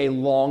 that would be a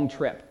long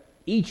trip.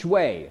 Each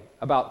way,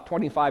 about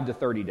 25 to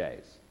 30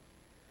 days.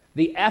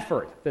 The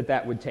effort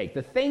that would take,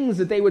 the things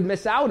that they would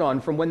miss out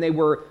on from when they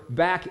were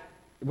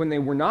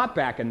not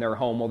back in their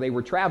home while they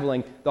were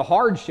traveling, the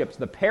hardships,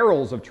 the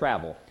perils of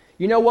travel.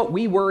 You know what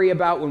we worry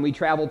about when we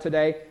travel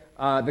today?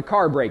 The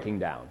car breaking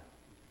down,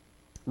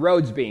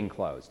 roads being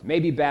closed,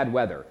 maybe bad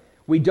weather.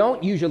 We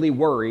don't usually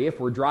worry if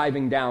we're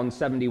driving down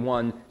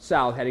 71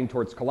 south heading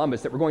towards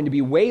Columbus that we're going to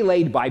be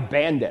waylaid by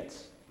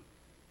bandits.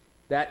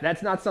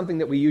 That's not something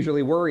that we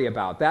usually worry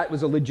about. That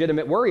was a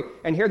legitimate worry.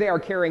 And here they are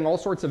carrying all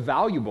sorts of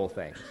valuable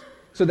things.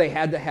 So they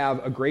had to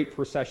have a great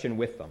procession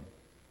with them.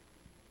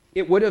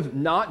 It would have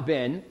not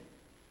been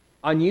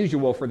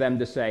unusual for them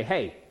to say,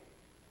 hey,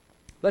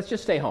 let's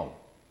just stay home.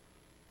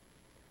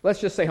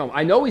 Let's just stay home.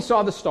 I know we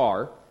saw the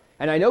star,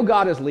 and I know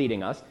God is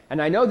leading us,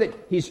 and I know that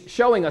he's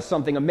showing us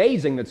something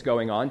amazing that's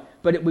going on,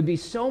 but it would be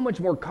so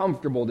much more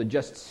comfortable to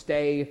just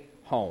stay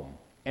home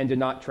and to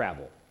not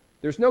travel.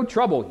 There's no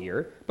trouble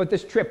here, but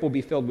this trip will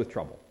be filled with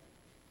trouble.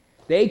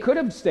 They could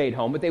have stayed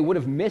home, but they would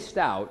have missed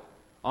out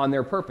on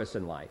their purpose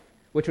in life,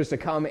 which was to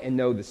come and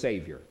know the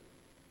Savior.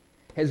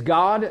 Has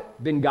God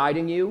been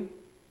guiding you?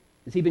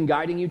 Has he been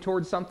guiding you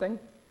towards something?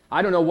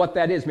 I don't know what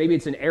that is. Maybe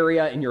it's an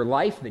area in your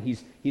life that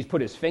he's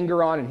put his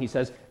finger on and he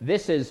says,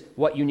 this is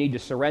what you need to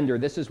surrender.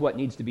 This is what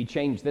needs to be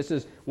changed. This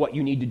is what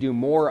you need to do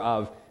more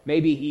of.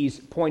 Maybe he's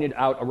pointed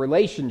out a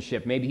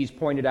relationship. Maybe he's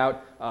pointed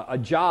out a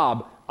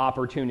job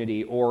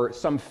opportunity or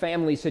some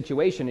family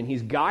situation, and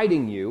he's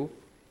guiding you,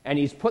 and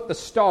he's put the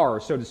star,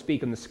 so to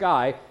speak, in the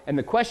sky, and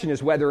the question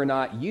is whether or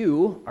not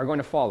you are going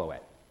to follow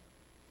it.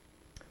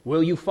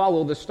 Will you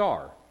follow the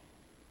star?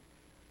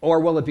 Or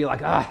will it be like,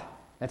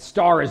 that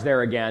star is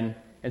there again,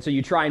 and so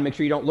you try and make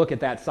sure you don't look at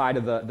that side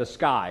of the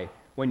sky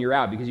when you're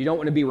out, because you don't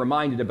want to be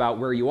reminded about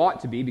where you ought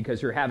to be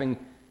because you're having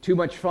too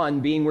much fun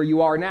being where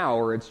you are now,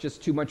 or it's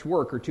just too much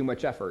work or too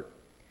much effort.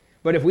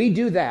 But if we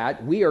do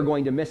that, we are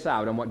going to miss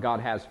out on what God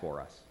has for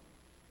us.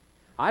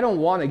 I don't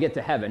want to get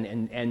to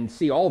heaven and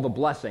see all the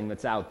blessing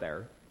that's out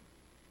there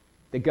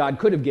that God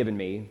could have given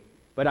me,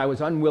 but I was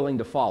unwilling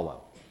to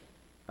follow.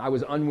 I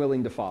was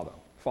unwilling to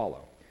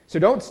follow. So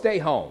don't stay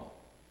home.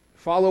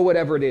 Follow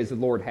whatever it is the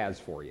Lord has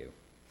for you.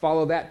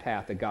 Follow that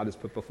path that God has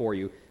put before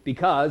you,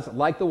 because,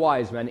 like the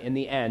wise men, in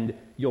the end,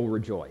 you'll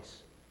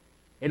rejoice.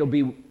 It'll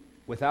be,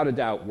 without a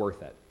doubt,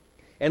 worth it.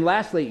 And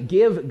lastly,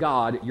 give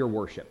God your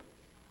worship.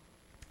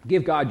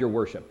 Give God your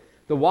worship.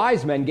 The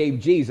wise men gave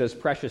Jesus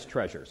precious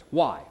treasures.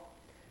 Why?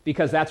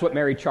 Because that's what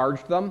Mary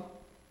charged them?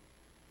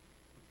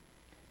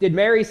 Did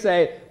Mary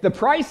say, the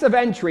price of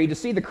entry to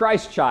see the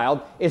Christ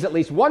child is at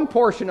least one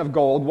portion of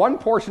gold, one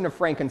portion of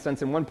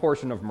frankincense, and one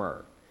portion of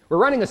myrrh? We're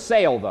running a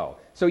sale, though,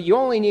 so you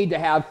only need to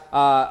have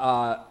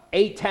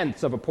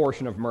 8/10 of a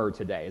portion of myrrh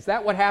today. Is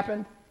that what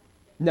happened?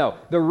 No.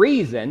 The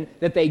reason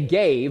that they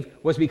gave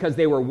was because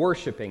they were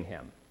worshiping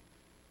him.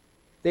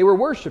 They were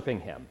worshiping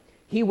him.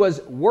 He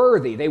was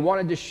worthy. They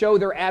wanted to show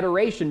their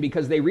adoration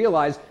because they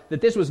realized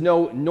that this was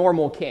no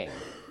normal king.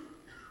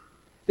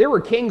 There were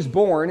kings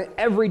born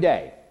every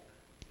day.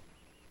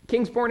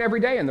 Kings born every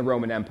day in the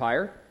Roman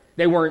Empire.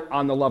 They weren't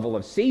on the level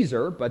of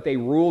Caesar, but they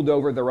ruled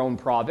over their own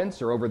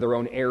province or over their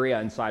own area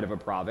inside of a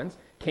province.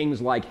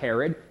 Kings like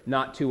Herod,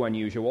 not too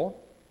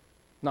unusual.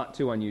 Not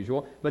too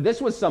unusual. But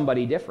this was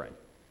somebody different.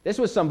 This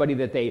was somebody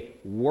that they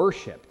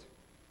worshipped.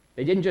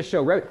 They didn't just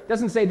show... It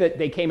doesn't say that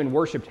they came and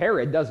worshipped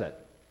Herod, does it?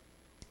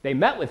 They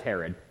met with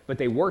Herod, but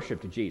they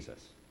worshipped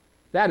Jesus.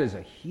 That is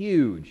a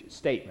huge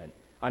statement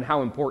on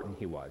how important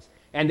he was.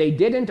 And they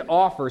didn't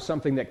offer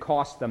something that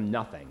cost them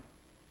nothing.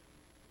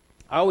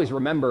 I always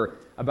remember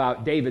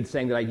about David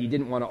saying that he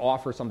didn't want to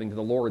offer something to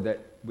the Lord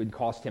that would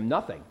cost him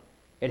nothing.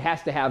 It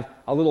has to have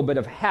a little bit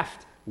of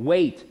heft,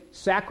 weight,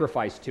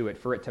 sacrifice to it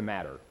for it to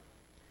matter.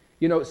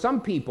 You know, some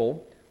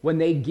people, when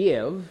they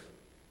give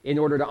in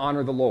order to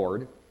honor the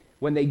Lord,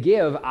 when they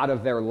give out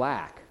of their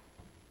lack,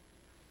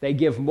 they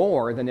give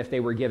more than if they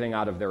were giving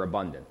out of their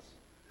abundance.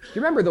 Do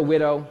you remember the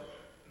widow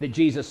that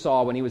Jesus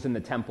saw when he was in the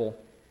temple?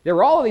 There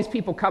were all of these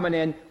people coming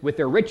in with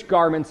their rich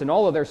garments and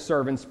all of their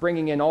servants,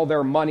 bringing in all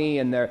their money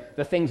and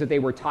the things that they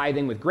were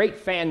tithing with great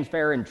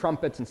fanfare and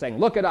trumpets and saying,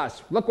 look at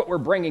us, look what we're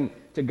bringing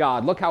to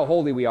God, look how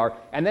holy we are.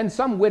 And then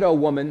some widow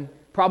woman,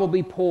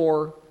 probably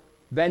poor,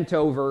 bent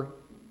over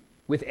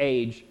with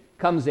age,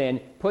 comes in,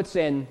 puts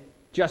in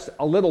just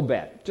a little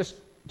bit,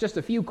 just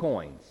a few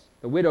coins,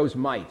 the widow's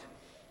mite,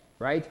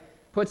 right?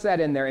 Puts that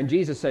in there, and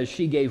Jesus says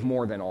she gave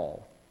more than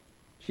all.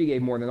 She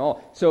gave more than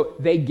all. So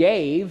they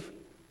gave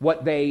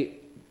what they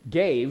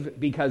gave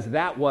because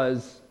that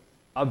was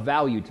of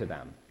value to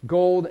them.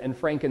 Gold and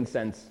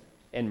frankincense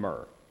and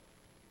myrrh.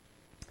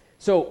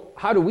 So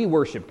how do we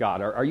worship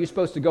God? Are you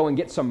supposed to go and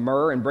get some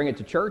myrrh and bring it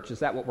to church? Is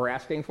that what we're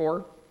asking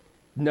for?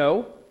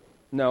 No.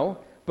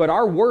 But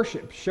our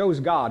worship shows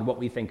God what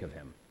we think of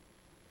him.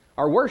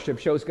 Our worship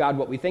shows God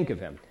what we think of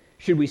him.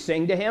 Should we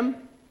sing to him?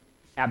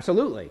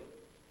 Absolutely.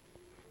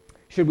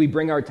 Should we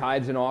bring our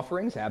tithes and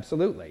offerings?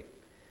 Absolutely.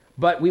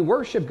 But we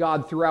worship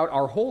God throughout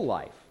our whole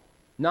life,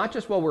 not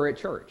just while we're at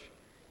church.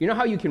 You know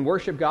how you can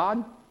worship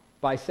God?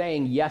 By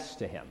saying yes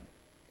to him.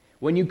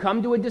 When you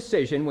come to a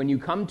decision, when you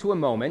come to a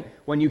moment,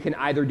 when you can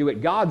either do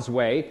it God's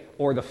way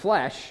or the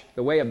flesh,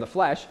 the way of the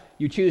flesh,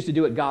 you choose to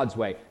do it God's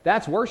way.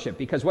 That's worship,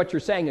 because what you're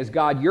saying is,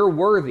 God, you're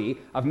worthy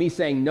of me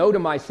saying no to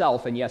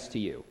myself and yes to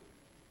you,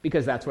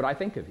 because that's what I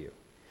think of you.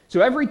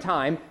 So every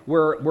time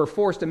we're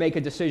forced to make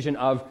a decision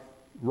of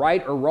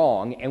right or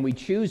wrong, and we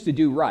choose to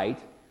do right,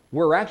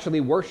 we're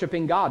actually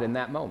worshiping God in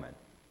that moment.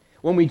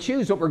 When we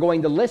choose what we're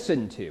going to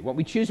listen to, what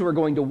we choose what we're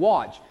going to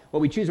watch,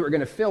 what we choose what we're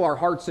going to fill our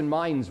hearts and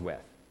minds with.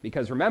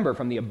 Because remember,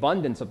 from the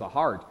abundance of the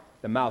heart,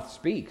 the mouth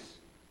speaks.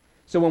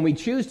 So when we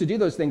choose to do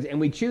those things and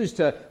we choose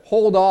to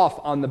hold off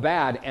on the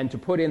bad and to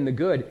put in the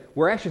good,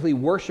 we're actually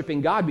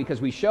worshiping God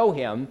because we show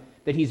him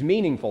that he's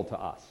meaningful to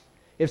us.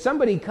 If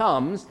somebody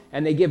comes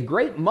and they give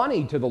great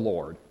money to the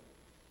Lord,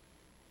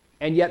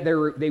 and yet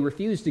they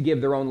refuse to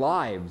give their own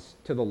lives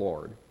to the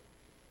Lord,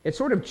 it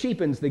sort of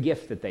cheapens the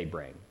gift that they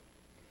bring.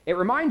 It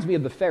reminds me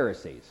of the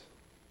Pharisees.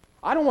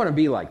 I don't want to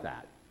be like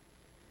that.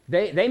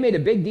 They made a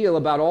big deal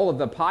about all of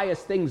the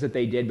pious things that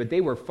they did, but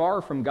they were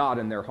far from God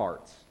in their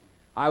hearts.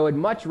 I would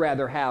much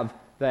rather have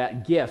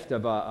that gift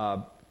of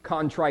a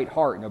contrite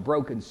heart and a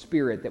broken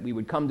spirit, that we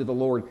would come to the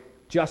Lord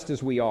just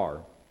as we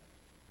are.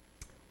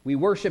 We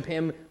worship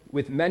him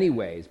with many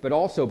ways, but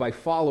also by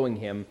following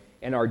him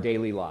in our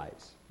daily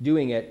lives,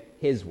 doing it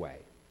his way.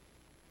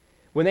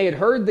 When they had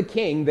heard the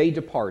king, they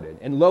departed,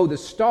 and lo, the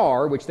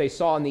star which they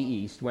saw in the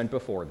east went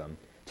before them,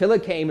 till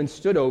it came and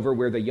stood over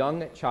where the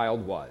young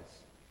child was.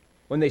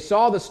 When they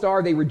saw the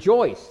star, they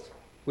rejoiced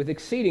with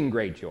exceeding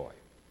great joy.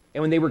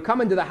 And when they were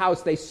come into the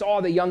house, they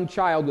saw the young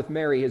child with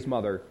Mary his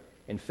mother,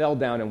 and fell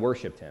down and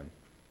worshipped him.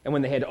 And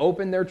when they had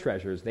opened their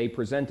treasures, they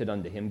presented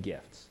unto him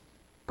gifts,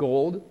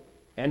 gold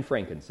and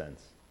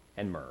frankincense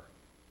and myrrh.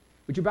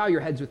 Would you bow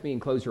your heads with me and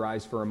close your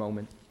eyes for a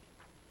moment?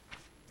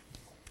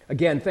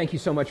 Again, thank you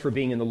so much for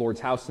being in the Lord's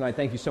house tonight.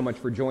 Thank you so much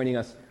for joining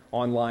us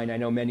online. I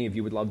know many of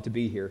you would love to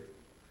be here.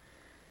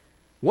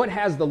 What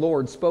has the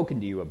Lord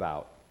spoken to you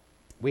about?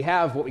 We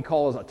have what we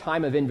call a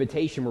time of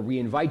invitation, where we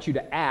invite you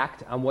to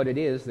act on what it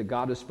is that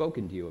God has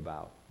spoken to you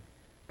about.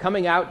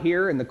 Coming out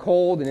here in the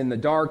cold and in the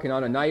dark and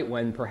on a night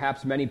when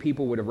perhaps many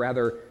people would have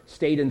rather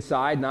stayed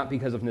inside, not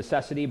because of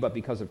necessity, but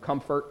because of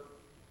comfort.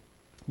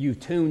 You've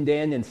tuned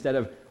in instead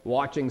of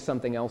watching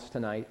something else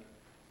tonight.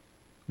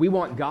 We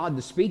want God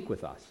to speak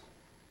with us.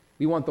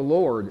 We want the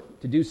Lord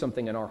to do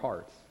something in our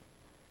hearts.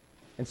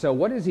 And so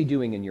what is he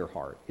doing in your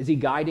heart? Is he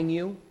guiding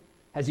you?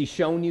 Has he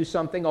shown you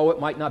something? Oh, it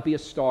might not be a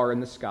star in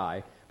the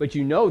sky, but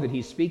you know that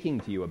he's speaking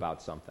to you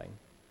about something,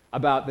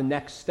 about the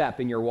next step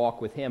in your walk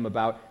with him,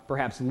 about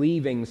perhaps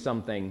leaving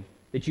something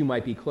that you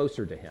might be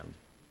closer to him.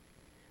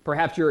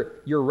 Perhaps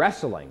you're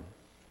wrestling.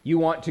 You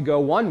want to go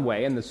one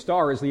way, and the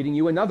star is leading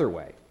you another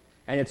way.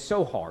 And it's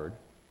so hard,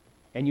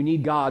 and you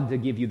need God to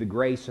give you the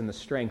grace and the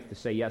strength to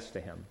say yes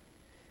to him.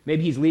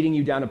 Maybe he's leading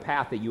you down a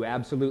path that you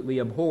absolutely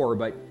abhor,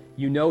 but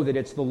you know that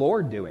it's the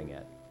Lord doing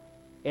it.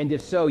 And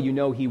if so, you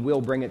know he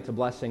will bring it to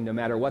blessing no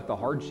matter what the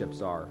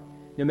hardships are.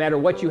 No matter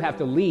what you have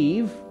to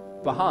leave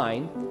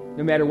behind,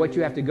 no matter what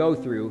you have to go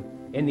through,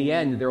 in the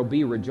end there will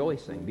be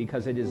rejoicing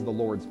because it is the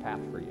Lord's path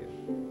for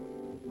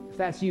you. If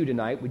that's you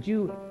tonight, would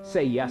you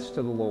say yes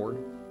to the Lord?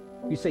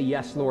 You say,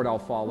 yes, Lord, I'll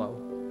follow.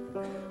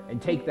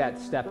 And take that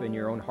step in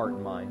your own heart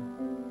and mind.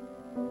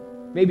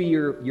 Maybe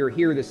you're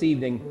here this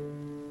evening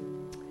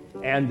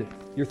and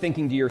you're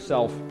thinking to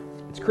yourself,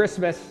 it's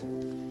Christmas.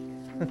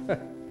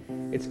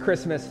 It's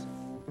Christmas.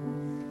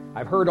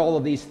 I've heard all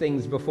of these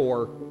things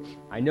before.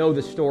 I know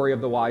the story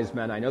of the wise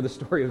men. I know the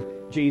story of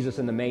Jesus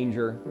in the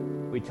manger.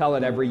 We tell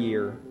it every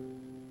year.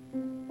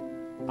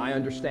 I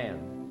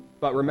understand.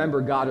 But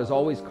remember, God is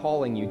always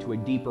calling you to a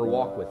deeper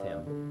walk with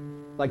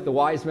him. Like the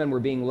wise men were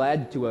being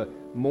led to a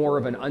more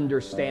of an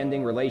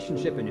understanding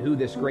relationship in who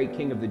this great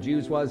king of the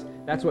Jews was,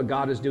 that's what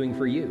God is doing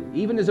for you.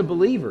 Even as a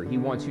believer, he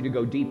wants you to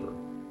go deeper,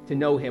 to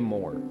know him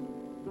more,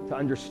 to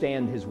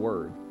understand his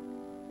word,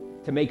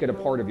 to make it a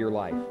part of your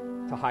life,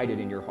 to hide it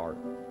in your heart.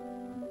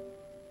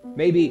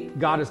 Maybe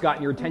God has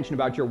gotten your attention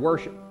about your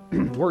worship.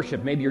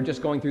 Maybe you're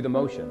just going through the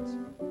motions.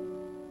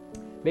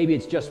 Maybe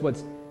it's just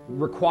what's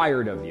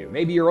required of you.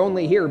 Maybe you're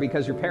only here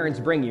because your parents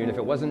bring you, and if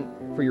it wasn't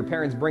for your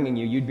parents bringing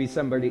you, you'd be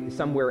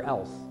somewhere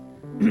else,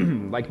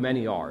 like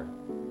many are.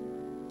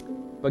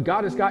 But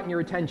God has gotten your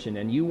attention,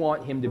 and you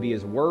want him to be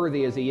as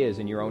worthy as he is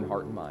in your own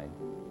heart and mind.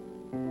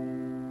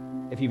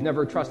 If you've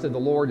never trusted the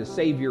Lord as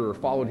Savior or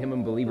followed him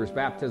in believer's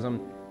baptism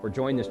or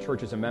joined this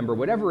church as a member,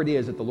 whatever it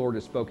is that the Lord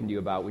has spoken to you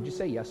about, would you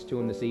say yes to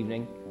him this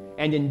evening?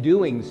 And in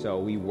doing so,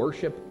 we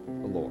worship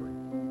the Lord.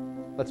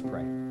 Let's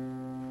pray.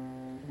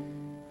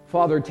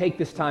 Father, take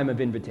this time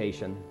of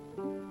invitation,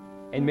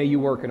 and may you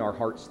work in our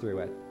hearts through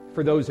it.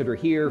 For those that are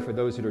here, for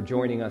those that are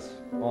joining us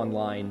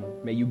online,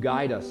 may you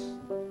guide us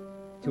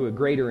to a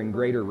greater and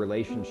greater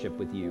relationship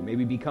with you. May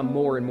we become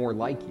more and more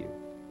like you.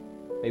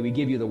 May we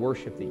give you the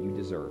worship that you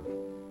deserve.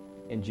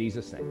 In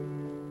Jesus'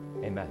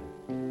 name,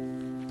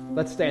 amen.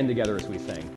 Let's stand together as we sing.